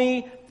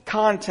 foamy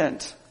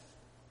content.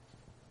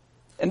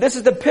 And this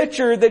is the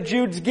picture that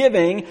Jude's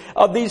giving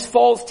of these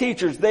false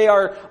teachers. They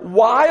are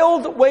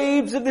wild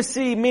waves of the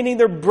sea, meaning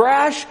they're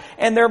brash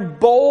and they're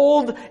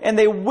bold and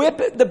they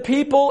whip the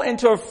people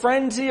into a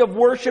frenzy of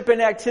worship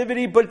and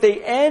activity, but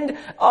they end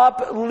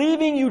up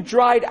leaving you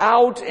dried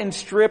out and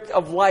stripped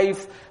of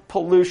life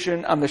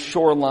pollution on the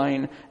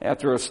shoreline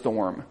after a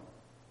storm.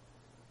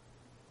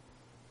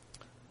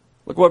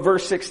 Look what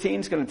verse 16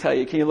 is going to tell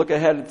you. Can you look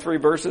ahead at 3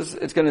 verses?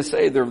 It's going to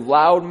say they're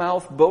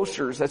loudmouth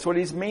boasters. That's what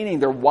he's meaning.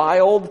 They're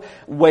wild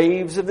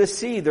waves of the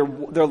sea. They're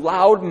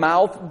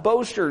loudmouth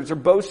boasters. They're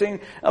boasting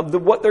of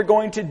what they're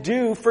going to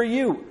do for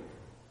you.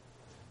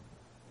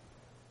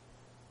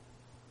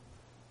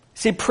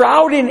 See,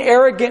 proud and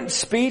arrogant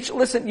speech,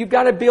 listen, you've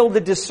got to be able to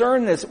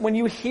discern this. When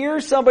you hear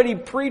somebody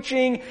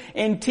preaching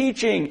and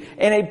teaching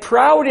in a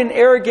proud and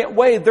arrogant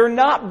way, they're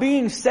not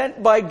being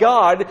sent by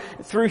God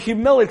through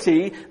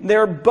humility.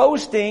 They're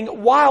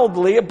boasting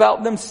wildly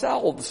about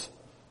themselves.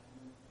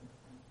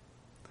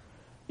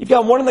 You've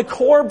got one of the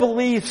core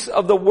beliefs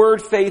of the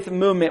Word Faith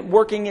movement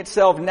working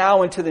itself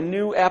now into the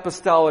New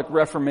Apostolic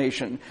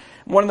Reformation.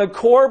 One of the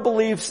core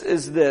beliefs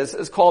is this.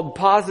 It's called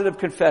positive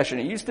confession.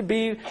 It used to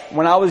be,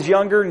 when I was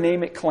younger,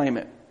 name it, claim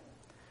it.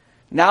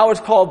 Now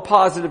it's called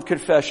positive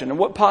confession. And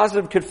what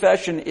positive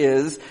confession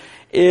is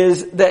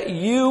that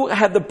you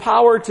have the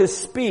power to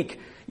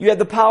speak. You have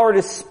the power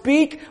to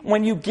speak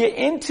when you get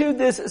into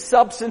this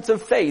substance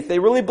of faith. They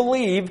really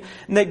believe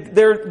that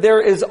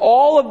there is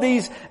all of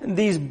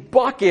these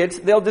buckets,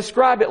 they'll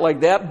describe it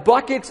like that,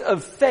 buckets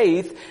of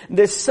faith,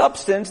 this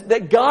substance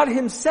that God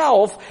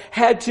Himself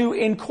had to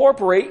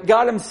incorporate.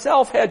 God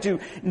Himself had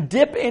to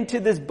dip into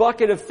this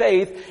bucket of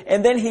faith,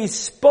 and then He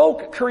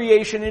spoke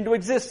creation into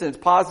existence.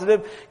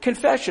 Positive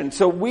confession.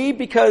 So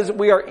because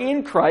we are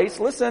in Christ,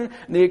 listen,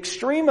 the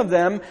extreme of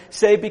them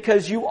say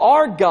because you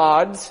are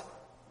God's,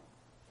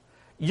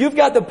 you've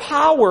got the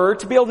power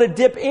to be able to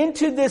dip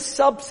into this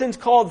substance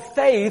called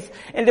faith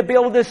and to be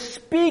able to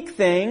speak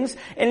things.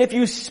 And if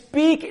you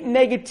speak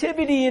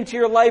negativity into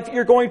your life,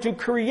 you're going to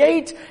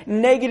create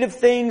negative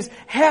things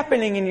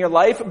happening in your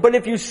life. But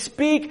if you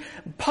speak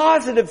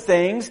positive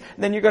things,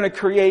 then you're going to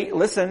create,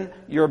 listen,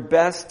 your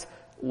best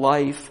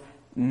life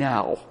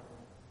now.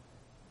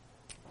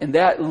 And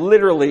that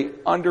literally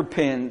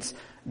underpins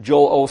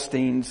Joel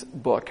Osteen's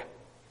book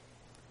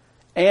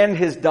and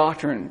his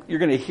doctrine. You're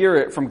going to hear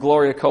it from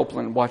Gloria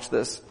Copeland. Watch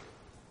this.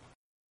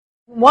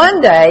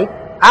 One day,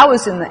 I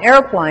was in the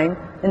airplane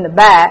in the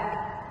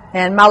back,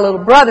 and my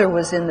little brother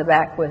was in the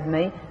back with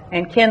me,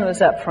 and Ken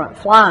was up front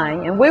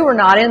flying, and we were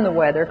not in the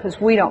weather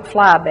because we don't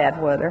fly bad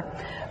weather,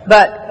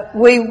 but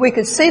we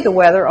could see the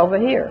weather over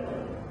here.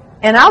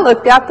 And I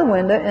looked out the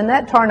window, and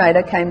that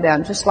tornado came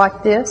down just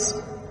like this,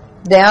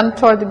 down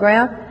toward the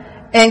ground,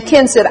 and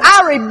Ken said,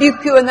 "I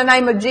rebuke you in the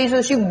name of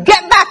Jesus. You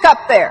get back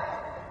up there."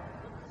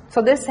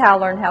 So this is how I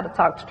learned how to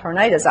talk to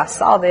tornadoes. I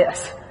saw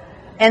this.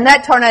 And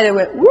that tornado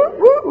went whoop,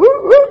 whoop,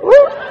 whoop, whoop,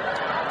 whoop.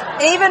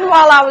 Even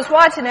while I was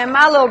watching him,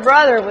 my little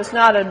brother was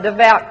not a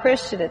devout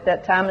Christian at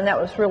that time, and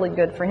that was really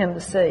good for him to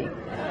see.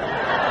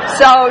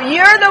 So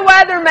you're the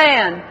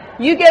weatherman.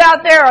 You get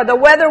out there, or the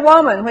weather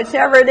woman,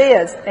 whichever it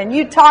is, and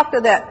you talk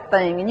to that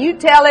thing, and you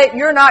tell it,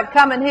 "You're not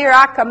coming here.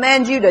 I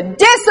command you to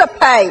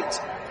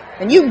dissipate."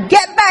 And you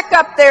get back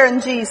up there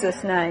in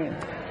Jesus' name.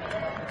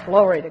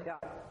 Glory to God.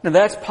 Now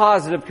that's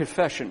positive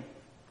confession.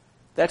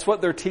 That's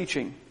what they're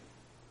teaching.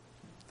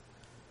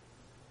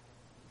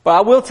 But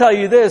I will tell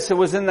you this, it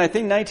was in, I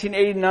think,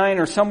 1989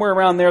 or somewhere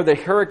around there, the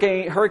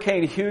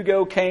Hurricane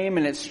Hugo came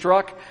and it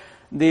struck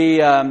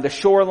the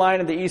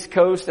shoreline of the East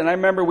Coast. And I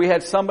remember we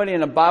had somebody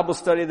in a Bible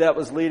study that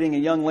was leading, a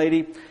young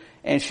lady,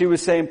 and she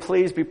was saying,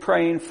 "Please be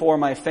praying for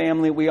my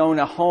family. We own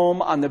a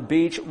home on the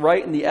beach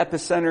right in the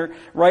epicenter,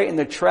 right in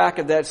the track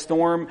of that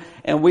storm."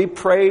 And we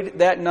prayed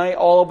that night,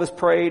 all of us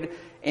prayed.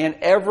 And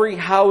every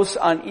house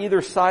on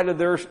either side of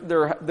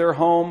their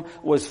home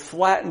was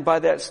flattened by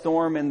that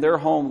storm, and their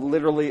home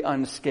literally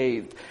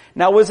unscathed.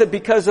 Now, was it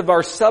because of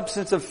our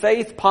substance of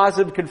faith,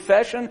 positive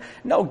confession?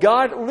 No,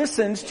 God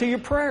listens to your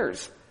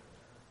prayers.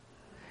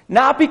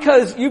 Not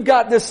because you've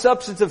got this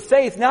substance of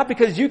faith, not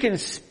because you can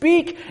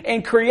speak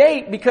and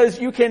create, because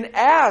you can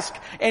ask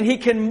and He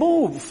can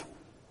move.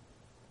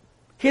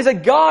 He's a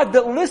God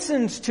that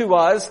listens to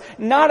us,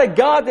 not a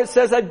God that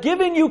says, "I've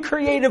given you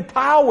creative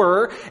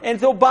power, and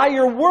so by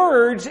your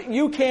words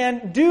you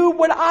can do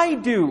what I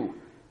do."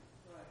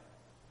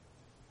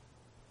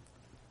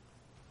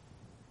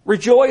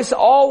 Rejoice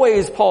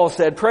always, Paul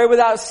said. Pray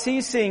without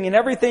ceasing. In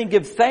everything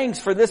give thanks,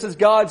 for this is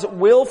God's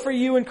will for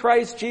you in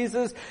Christ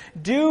Jesus.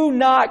 Do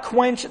not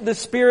quench the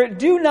Spirit.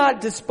 Do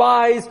not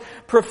despise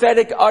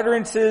prophetic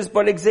utterances,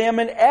 but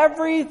examine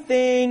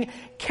everything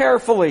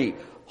carefully.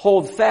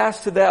 Hold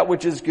fast to that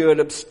which is good.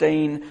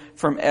 Abstain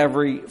from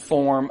every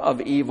form of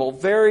evil.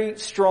 Very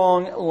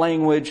strong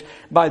language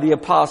by the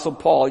Apostle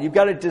Paul. You've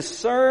got to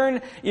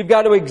discern. You've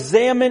got to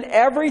examine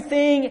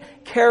everything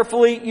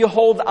carefully. You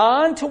hold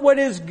on to what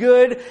is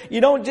good.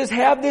 You don't just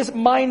have this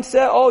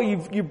mindset, oh,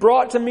 you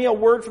brought to me a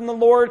word from the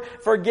Lord.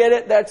 Forget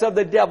it. That's of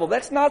the devil.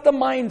 That's not the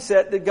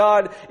mindset that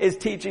God is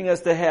teaching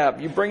us to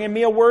have. You bring in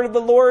me a word of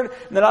the Lord,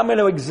 then I'm going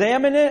to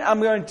examine it.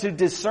 I'm going to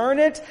discern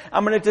it.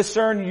 I'm going to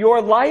discern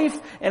your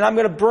life, and I'm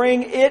going to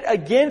bring it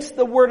against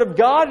the Word of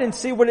God and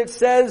see what it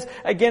says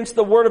against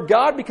the Word of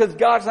God, because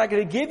God's not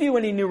going to give you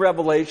any new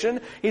revelation.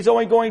 He's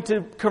only going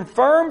to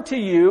confirm to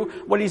you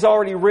what He's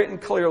already written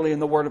clearly in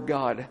the Word of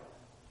God.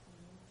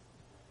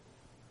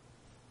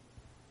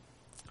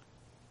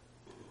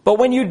 But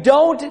when you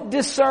don't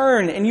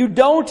discern and you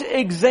don't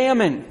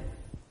examine,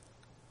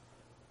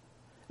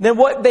 then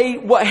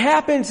what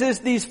happens is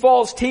these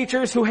false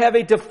teachers who have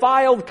a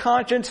defiled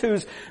conscience,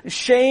 whose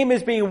shame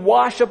is being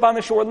washed up on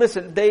the shore,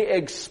 listen, they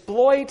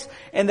exploit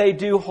and they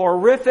do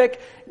horrific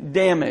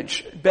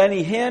damage.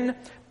 Benny Hinn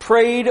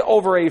prayed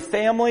over a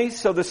family,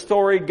 so the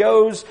story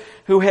goes,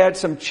 who had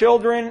some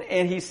children,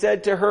 and he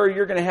said to her,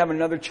 you're going to have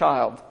another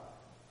child.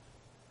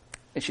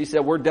 And she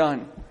said, we're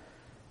done.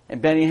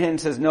 And Benny Hinn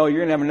says, no, you're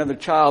going to have another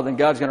child, and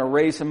God's going to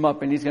raise him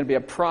up, and he's going to be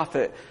a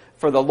prophet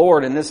for the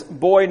Lord. And this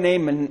boy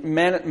named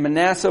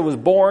Manasseh was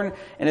born,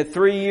 and at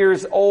 3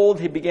 years old,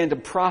 he began to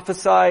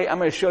prophesy. I'm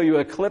going to show you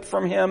a clip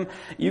from him.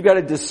 You got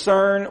to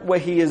discern what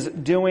he is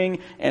doing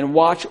and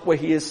watch what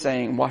he is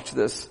saying. Watch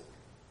this.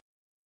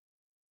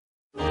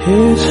 Now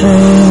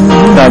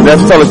that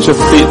fell at your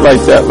feet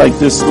like that, like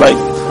this, like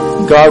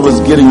God was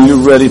getting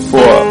you ready for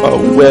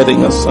a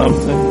wedding or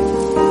something.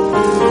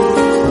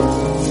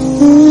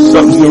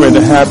 Something's going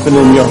to happen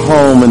in your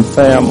home and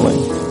family.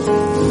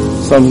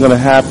 Something's going to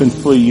happen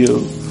for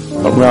you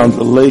around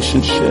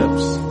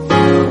relationships.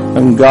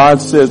 And God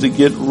says to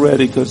get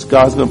ready, because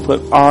God's going to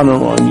put honor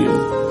on you.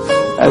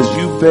 As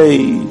you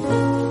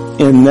bathe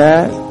in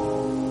that,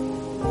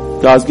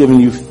 God's giving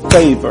you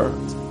favor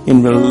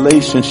in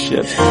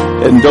relationships.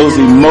 And those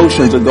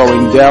emotions are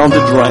going down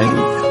the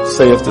drain,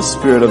 saith the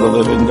Spirit of the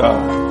living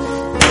God.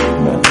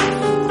 Amen.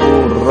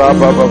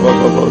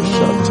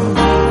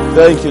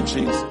 Thank you,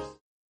 Jesus.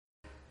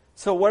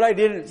 So what I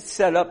didn't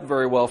set up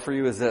very well for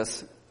you is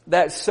this.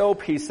 That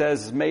soap, he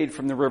says, is made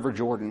from the River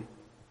Jordan.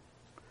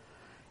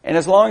 And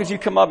as long as you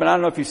come up, and I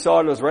don't know if you saw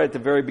it, it was right at the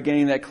very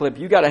beginning of that clip,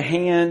 you got to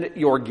hand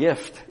your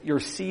gift, your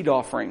seed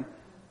offering.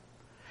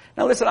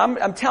 Now listen,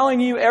 I'm telling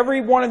you,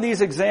 every one of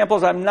these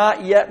examples, I've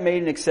not yet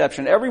made an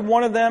exception. Every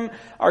one of them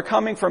are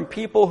coming from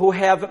people who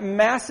have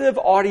massive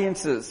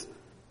audiences.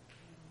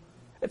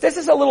 If this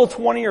is a little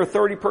 20 or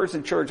 30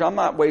 person church, I'm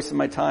not wasting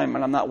my time,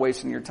 and I'm not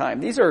wasting your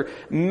time. These are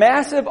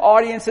massive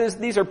audiences.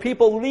 These are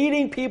people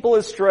leading people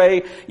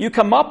astray. You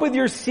come up with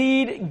your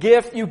seed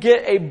gift. You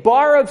get a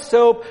bar of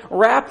soap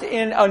wrapped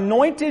in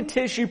anointed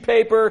tissue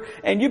paper,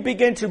 and you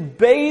begin to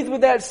bathe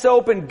with that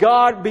soap, and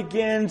God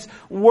begins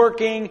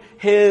working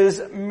His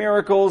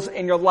miracles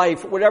in your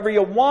life. Whatever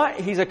you want,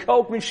 He's a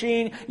Coke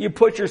machine. You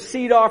put your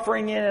seed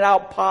offering in, and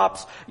out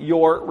pops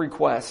your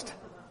request.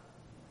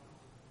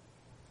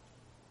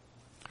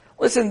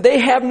 Listen, they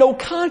have no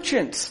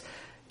conscience.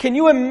 Can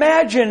you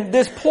imagine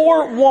this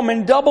poor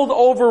woman doubled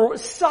over,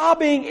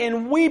 sobbing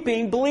and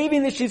weeping,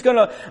 believing that she's going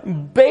to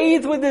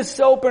bathe with this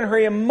soap and her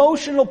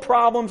emotional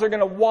problems are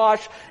going to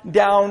wash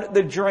down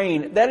the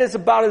drain? That is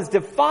about as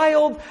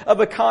defiled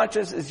of a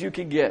conscience as you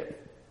could get.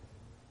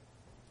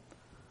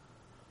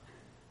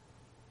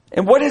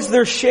 And what is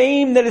their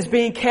shame that is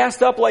being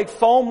cast up like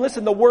foam?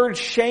 Listen, the word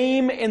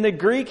shame in the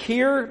Greek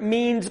here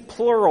means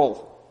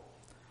plural.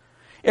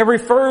 It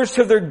refers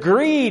to their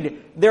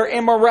greed, their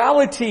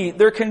immorality,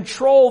 their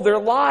control, their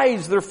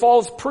lies, their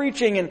false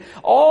preaching, and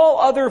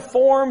all other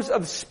forms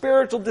of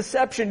spiritual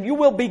deception. You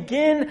will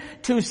begin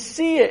to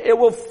see it. It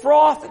will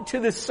froth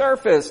to the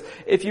surface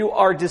if you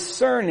are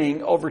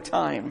discerning over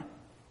time.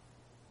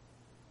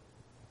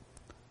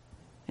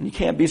 And you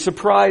can't be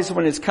surprised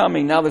when it's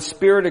coming. Now the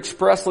Spirit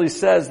expressly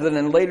says that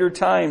in later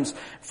times,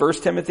 1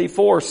 Timothy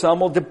 4,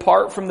 some will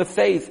depart from the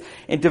faith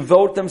and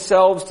devote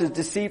themselves to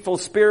deceitful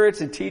spirits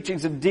and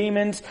teachings of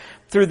demons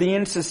through the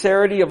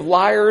insincerity of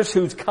liars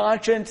whose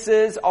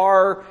consciences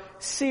are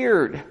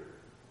seared.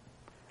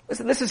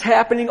 Listen, this is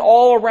happening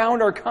all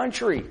around our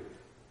country.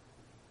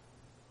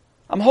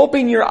 I'm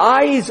hoping your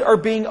eyes are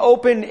being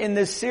opened in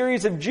this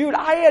series of Jude.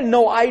 I had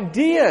no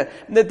idea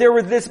that there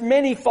were this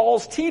many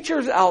false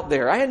teachers out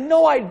there. I had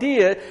no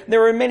idea there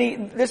were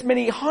this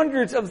many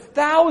hundreds of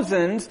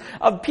thousands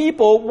of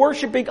people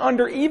worshiping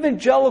under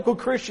evangelical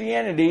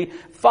Christianity,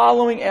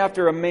 following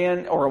after a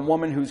man or a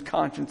woman whose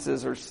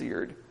consciences are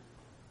seared.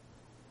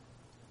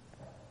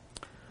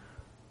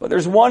 But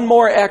there's one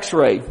more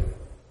X-ray.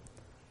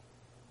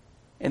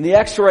 And the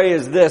X-ray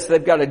is this: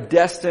 they've got a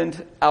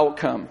destined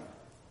outcome.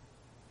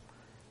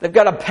 They've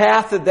got a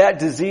path that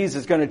disease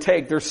is going to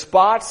take. Their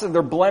spots and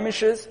their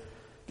blemishes,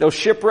 they'll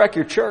shipwreck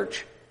your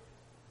church.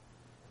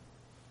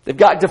 They've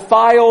got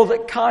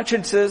defiled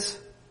consciences.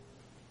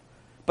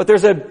 But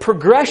there's a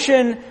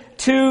progression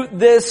to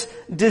this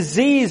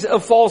disease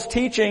of false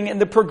teaching, and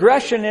the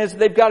progression is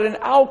they've got an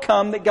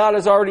outcome that God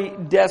has already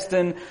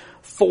destined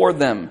for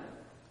them.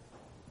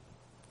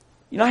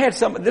 You know,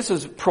 this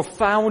was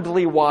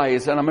profoundly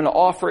wise, and I'm going to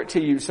offer it to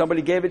you.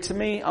 Somebody gave it to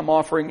me, I'm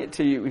offering it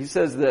to you. He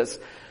says this: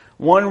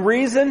 one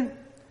reason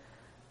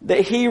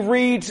that he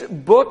reads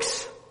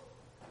books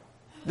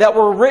that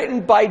were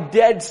written by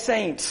dead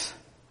saints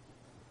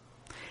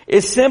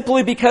is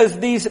simply because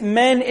these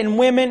men and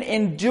women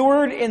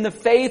endured in the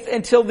faith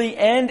until the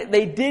end.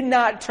 They did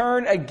not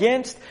turn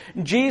against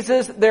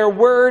Jesus. Their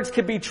words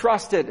could be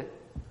trusted.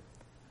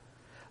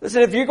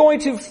 Listen, if you're going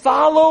to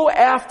follow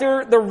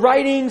after the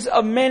writings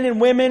of men and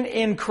women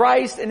in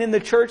Christ and in the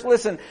church,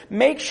 listen,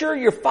 make sure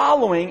you're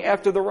following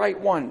after the right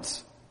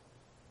ones.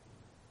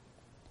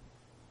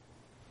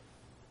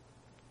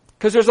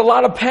 Because there's a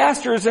lot of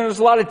pastors and there's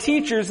a lot of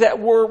teachers that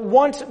were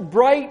once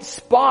bright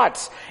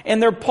spots in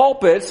their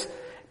pulpits,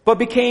 but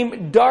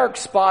became dark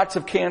spots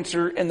of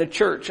cancer in the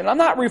church. And I'm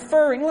not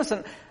referring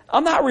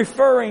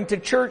to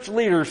church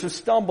leaders who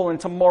stumble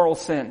into moral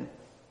sin.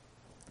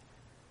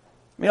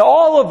 I mean,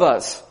 all of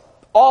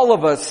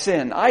us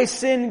sin. I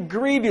sin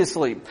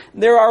grievously.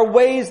 There are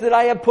ways that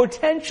I have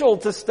potential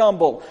to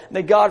stumble,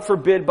 that God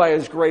forbid by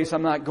His grace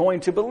I'm not going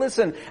to. But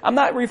listen, I'm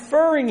not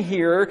referring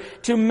here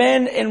to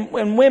men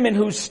and women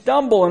who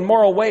stumble in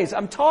moral ways.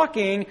 I'm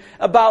talking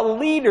about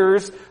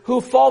leaders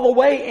who fall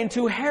away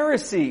into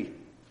heresy.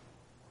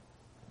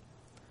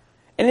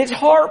 And it's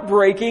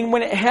heartbreaking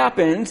when it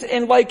happens,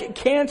 and like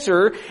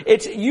cancer,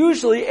 it's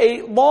usually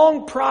a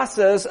long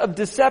process of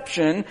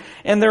deception,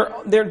 and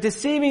they're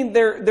deceiving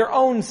their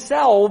own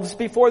selves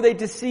before they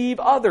deceive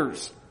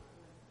others.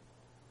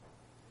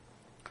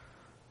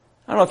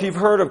 I don't know if you've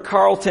heard of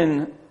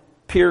Carlton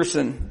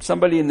Pearson.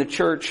 Somebody in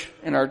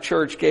our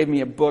church gave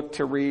me a book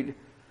to read,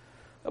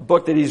 a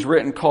book that he's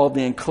written called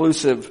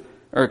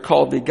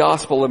The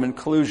Gospel of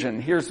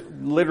Inclusion. Here's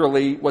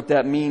literally what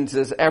that means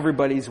is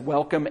everybody's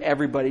welcome,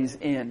 everybody's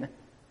in.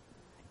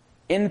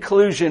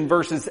 Inclusion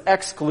versus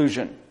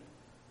exclusion.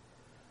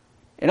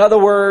 In other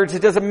words,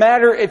 it doesn't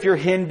matter if you're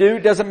Hindu,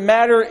 it doesn't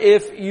matter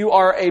if you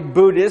are a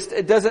Buddhist,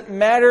 it doesn't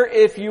matter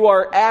if you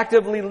are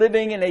actively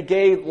living in a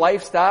gay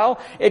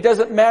lifestyle, it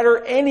doesn't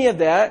matter any of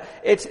that,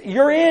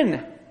 you're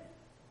in.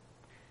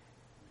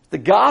 The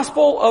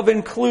Gospel of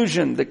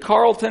Inclusion that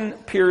Carlton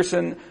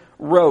Pearson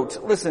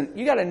wrote. Listen,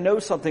 you got to know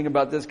something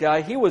about this guy.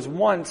 He was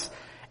once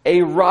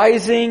a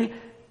rising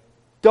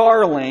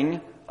darling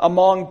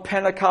among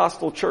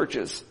Pentecostal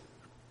churches.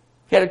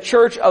 He had a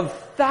church of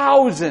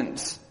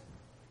thousands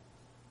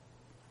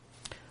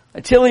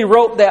until he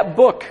wrote that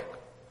book.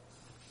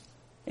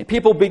 And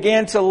people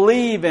began to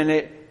leave, and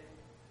it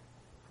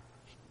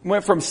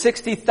went from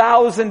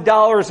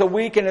 $60,000 a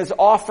week in his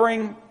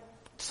offering,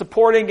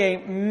 supporting a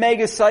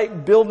mega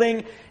site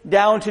building,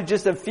 down to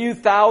just a few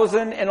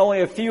thousand and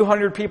only a few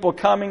hundred people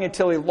coming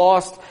until he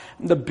lost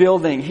the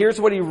building. Here's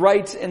what he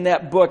writes in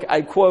that book.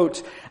 I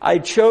quote, "I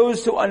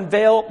chose to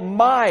unveil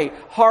my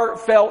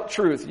heartfelt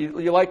truth."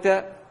 You like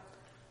that?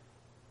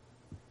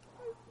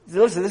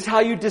 Listen, this is how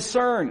you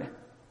discern.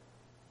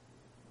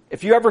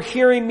 If you're ever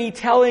hearing me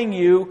telling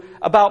you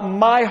about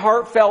my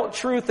heartfelt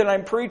truth that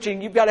I'm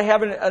preaching, you've got to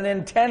have an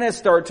antenna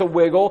start to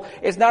wiggle.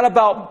 It's not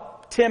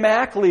about Tim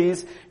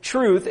Ackley's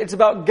truth. It's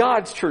about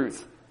God's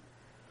truth.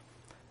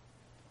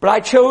 But I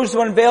chose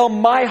to unveil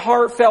my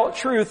heartfelt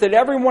truth that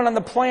everyone on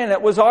the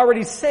planet was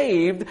already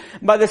saved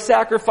by the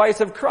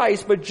sacrifice of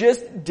Christ, but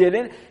just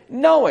didn't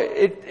know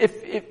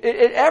it.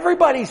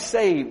 Everybody's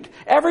saved.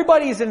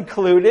 Everybody's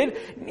included.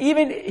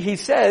 Even, he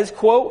says,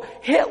 quote,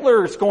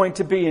 Hitler's going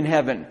to be in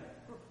heaven.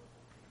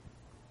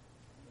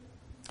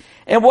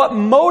 And what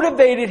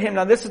motivated him,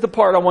 now this is the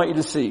part I want you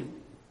to see.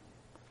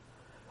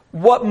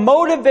 What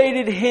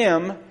motivated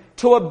him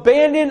to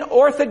abandon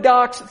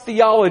orthodox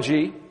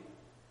theology,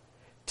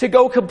 to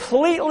go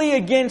completely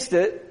against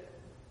it,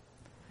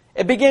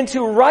 and begin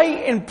to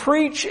write and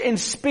preach and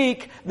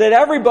speak that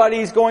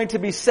everybody's going to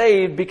be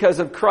saved because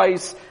of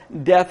Christ's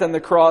death on the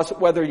cross,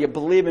 whether you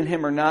believe in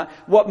Him or not.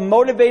 What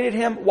motivated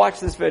him? Watch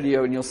this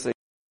video and you'll see.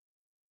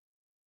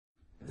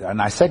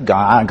 And I said,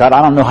 God, I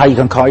don't know how you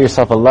can call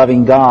yourself a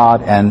loving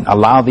God and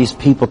allow these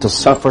people to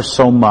suffer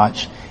so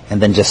much and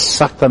then just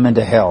suck them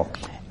into hell.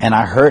 And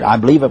I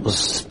believe it was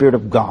the Spirit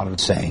of God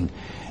saying,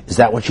 is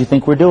that what you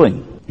think we're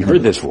doing? You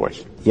heard this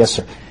voice? Yes,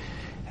 sir.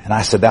 And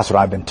I said, that's what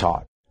I've been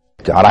taught.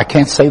 God, I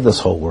can't save this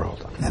whole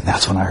world. And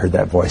that's when I heard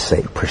that voice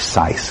say,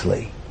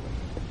 precisely.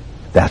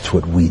 That's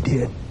what we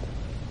did.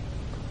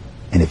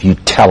 And if you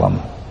tell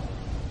them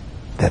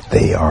that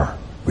they are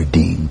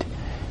redeemed,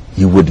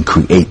 you wouldn't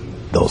create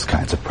those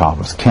kinds of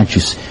problems. Can't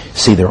you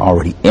see they're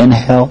already in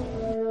hell?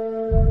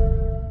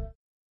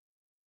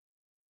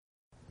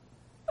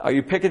 Are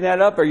you picking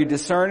that up? Are you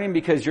discerning?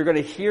 Because you're going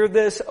to hear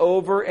this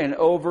over and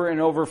over and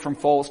over from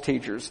false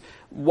teachers.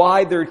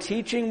 Why they're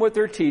teaching what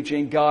they're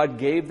teaching, God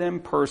gave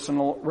them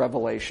personal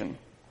revelation.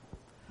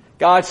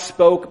 God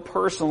spoke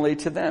personally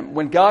to them.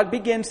 When God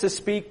begins to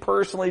speak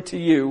personally to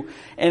you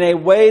in a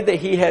way that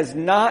He has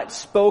not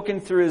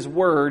spoken through His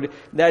Word,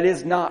 that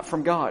is not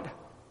from God.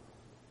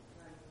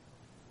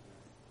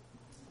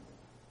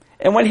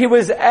 And when he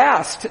was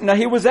asked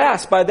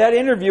by that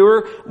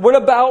interviewer, what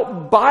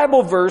about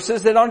Bible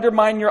verses that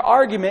undermine your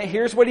argument?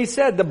 Here's what he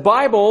said. The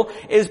Bible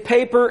is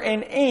paper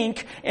and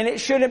ink, and it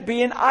shouldn't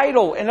be an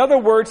idol. In other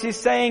words, he's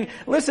saying,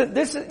 listen,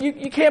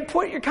 you can't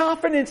put your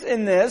confidence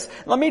in this.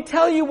 Let me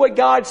tell you what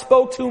God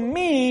spoke to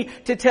me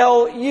to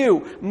tell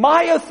you.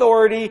 My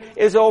authority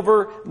is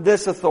over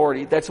this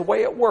authority. That's the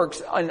way it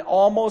works in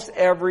almost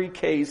every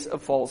case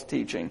of false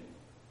teaching.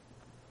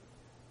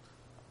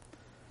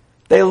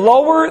 They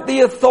lower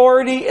the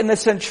authority and the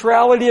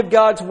centrality of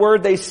God's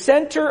Word. They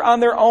center on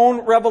their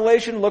own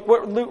revelation. Look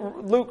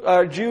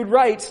what Jude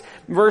writes,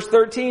 verse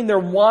 13. They're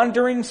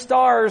wandering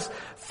stars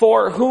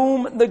for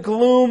whom the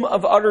gloom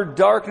of utter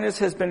darkness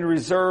has been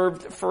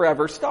reserved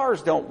forever.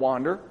 Stars don't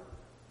wander.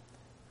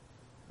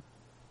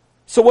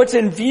 So what's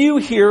in view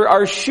here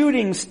are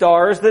shooting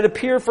stars that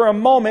appear for a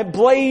moment,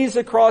 blaze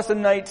across the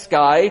night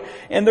sky,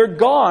 and they're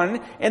gone.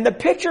 And the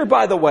picture,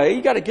 by the way,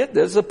 you gotta get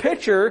this, the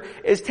picture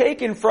is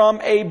taken from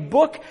a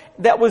book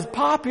that was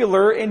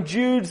popular in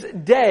Jude's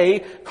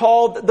day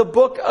called the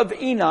Book of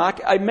Enoch.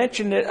 I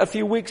mentioned it a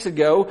few weeks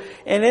ago.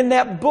 And in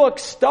that book,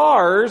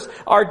 stars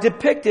are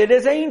depicted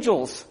as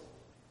angels.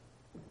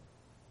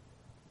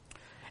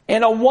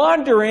 And a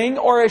wandering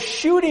or a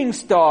shooting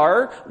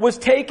star was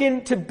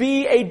taken to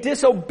be a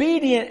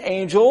disobedient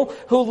angel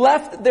who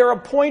left their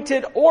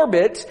appointed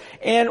orbit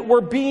and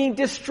were being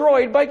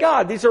destroyed by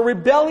God. These are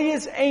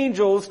rebellious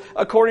angels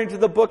according to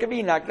the Book of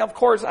Enoch. Now, of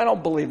course, I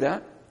don't believe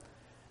that.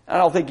 I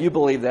don't think you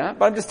believe that,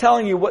 but I'm just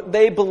telling you what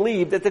they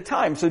believed at the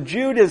time. So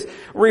Jude is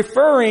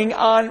referring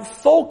on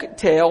folk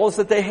tales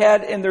that they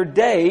had in their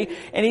day,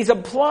 and he's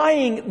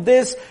applying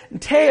this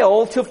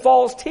tale to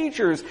false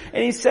teachers.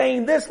 And he's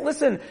saying this,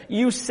 listen,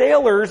 you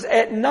sailors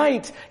at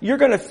night, you're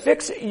going to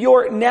fix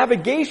your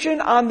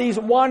navigation on these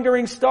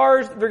wandering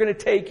stars. They're going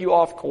to take you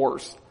off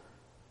course.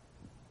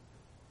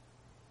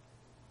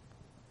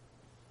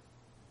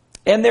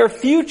 And their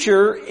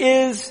future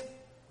is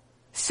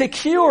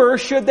secure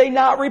should they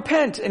not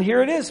repent. And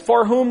here it is,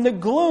 for whom the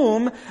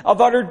gloom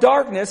of utter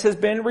darkness has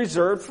been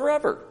reserved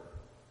forever.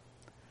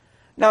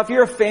 Now, if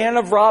you're a fan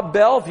of Rob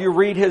Bell, if you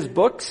read his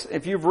books,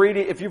 if you've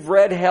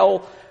read Hell,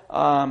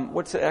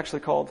 what's it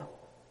actually called?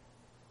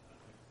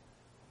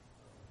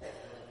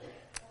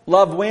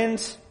 Love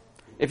Wins.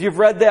 If you've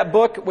read that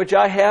book, which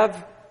I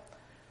have,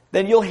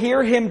 then you'll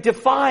hear him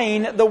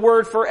define the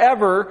word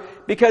forever,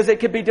 because it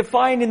could be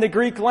defined in the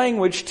Greek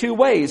language two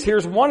ways.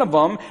 Here's one of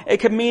them.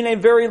 It can mean a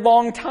very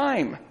long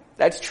time.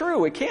 That's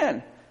true, it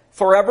can.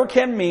 Forever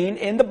can mean,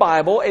 in the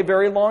Bible, a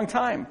very long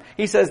time.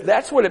 He says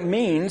that's what it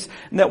means,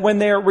 that when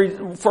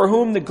for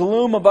whom the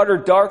gloom of utter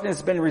darkness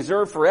has been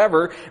reserved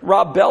forever.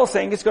 Rob Bell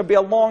saying it's going to be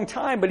a long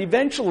time, but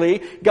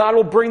eventually God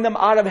will bring them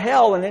out of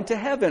hell and into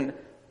heaven.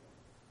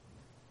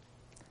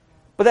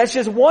 But that's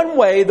just one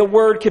way the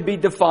word could be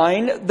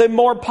defined. The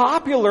more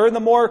popular, the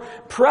more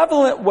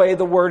prevalent way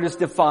the word is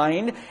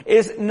defined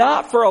is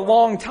not for a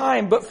long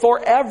time, but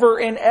forever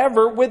and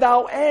ever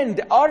without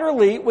end,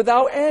 utterly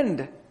without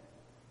end.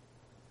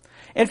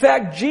 In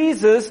fact,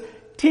 Jesus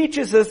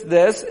teaches us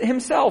this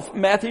himself.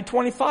 Matthew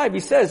 25,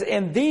 he says,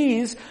 and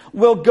these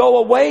will go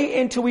away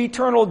into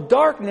eternal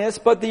darkness,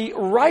 but the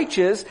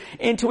righteous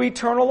into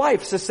eternal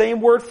life. It's the same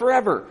word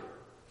forever,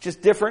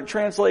 just different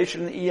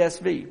translation in the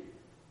ESV.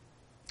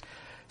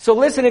 So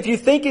listen, if you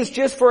think it's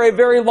just for a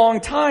very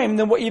long time,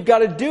 then what you've got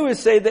to do is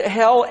say that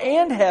hell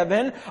and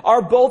heaven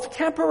are both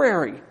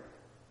temporary.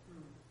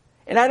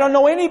 And I don't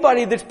know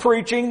anybody that's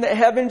preaching that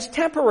heaven's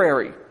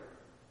temporary.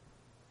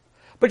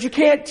 But you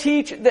can't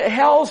teach that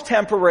hell's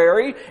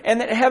temporary and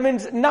that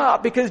heaven's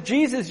not, because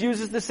Jesus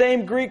uses the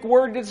same Greek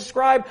word to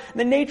describe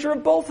the nature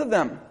of both of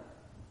them.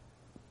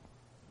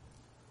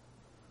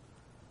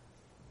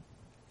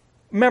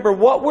 Remember,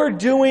 what we're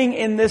doing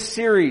in this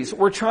series,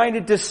 we're trying to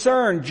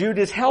discern. Jude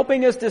is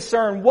helping us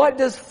discern, what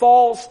does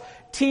false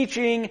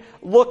teaching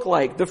look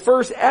like? The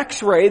first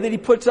x-ray that he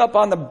puts up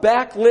on the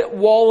backlit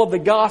wall of the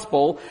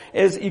gospel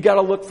is you got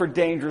to look for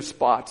dangerous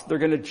spots. They're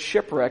going to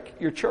shipwreck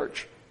your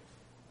church.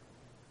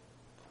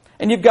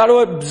 And you've got to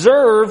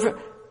observe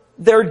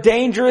their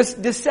dangerous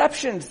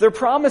deceptions. Their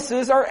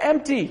promises are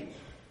empty.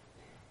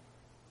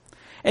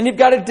 And you've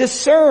got to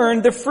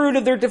discern the fruit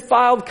of their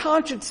defiled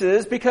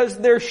consciences, because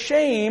their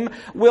shame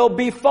will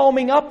be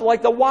foaming up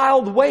like the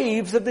wild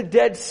waves of the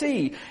Dead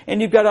Sea.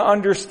 And you've got to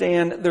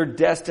understand their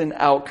destined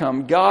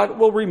outcome. God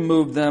will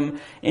remove them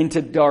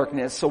into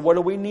darkness. So what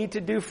do we need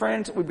to do,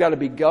 friends? We've got to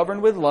be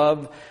governed with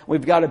love.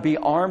 We've got to be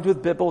armed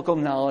with biblical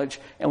knowledge.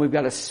 And we've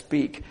got to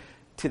speak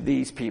to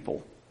these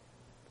people.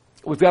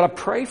 We've got to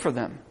pray for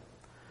them.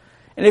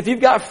 And if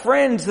you've got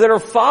friends that are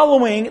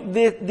following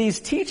these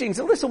teachings,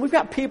 and listen, we've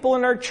got people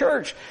in our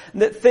church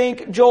that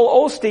think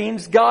Joel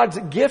Osteen's God's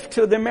gift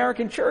to the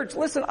American church.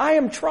 Listen, I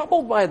am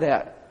troubled by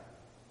that.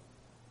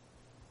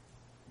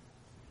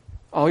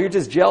 Oh, you're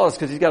just jealous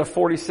because he's got a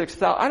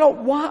 46,000. I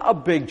don't want a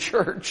big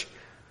church.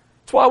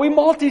 That's why we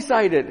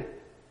multi-sided.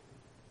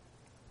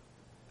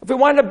 If we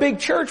wanted a big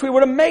church, we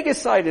would have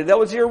mega-sited. That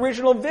was the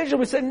original vision.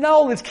 We said,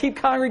 no, let's keep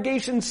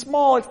congregations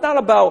small. It's not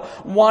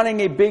about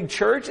wanting a big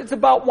church. It's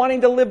about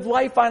wanting to live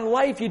life on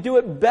life. You do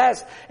it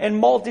best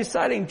in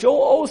multi-siding.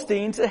 Joel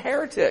Osteen's a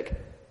heretic.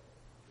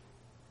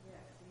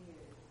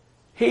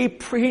 He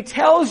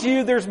tells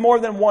you there's more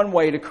than one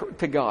way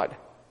to God.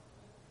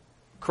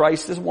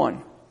 Christ is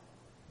one.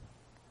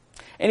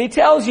 And he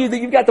tells you that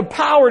you've got the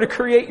power to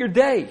create your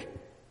day.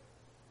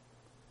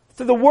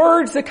 Through the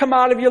words that come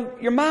out of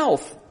your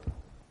mouth.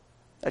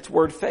 That's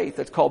word faith.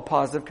 That's called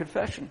positive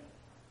confession.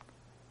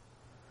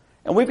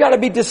 And we've got to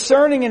be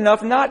discerning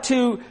enough not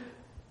to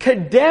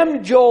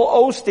condemn Joel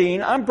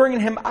Osteen. I'm bringing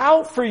him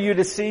out for you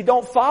to see.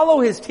 Don't follow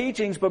his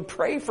teachings, but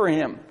pray for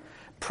him.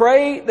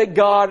 Pray that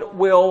God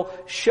will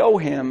show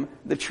him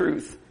the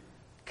truth.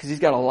 Because he's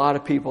got a lot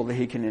of people that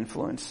he can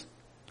influence.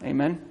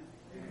 Amen.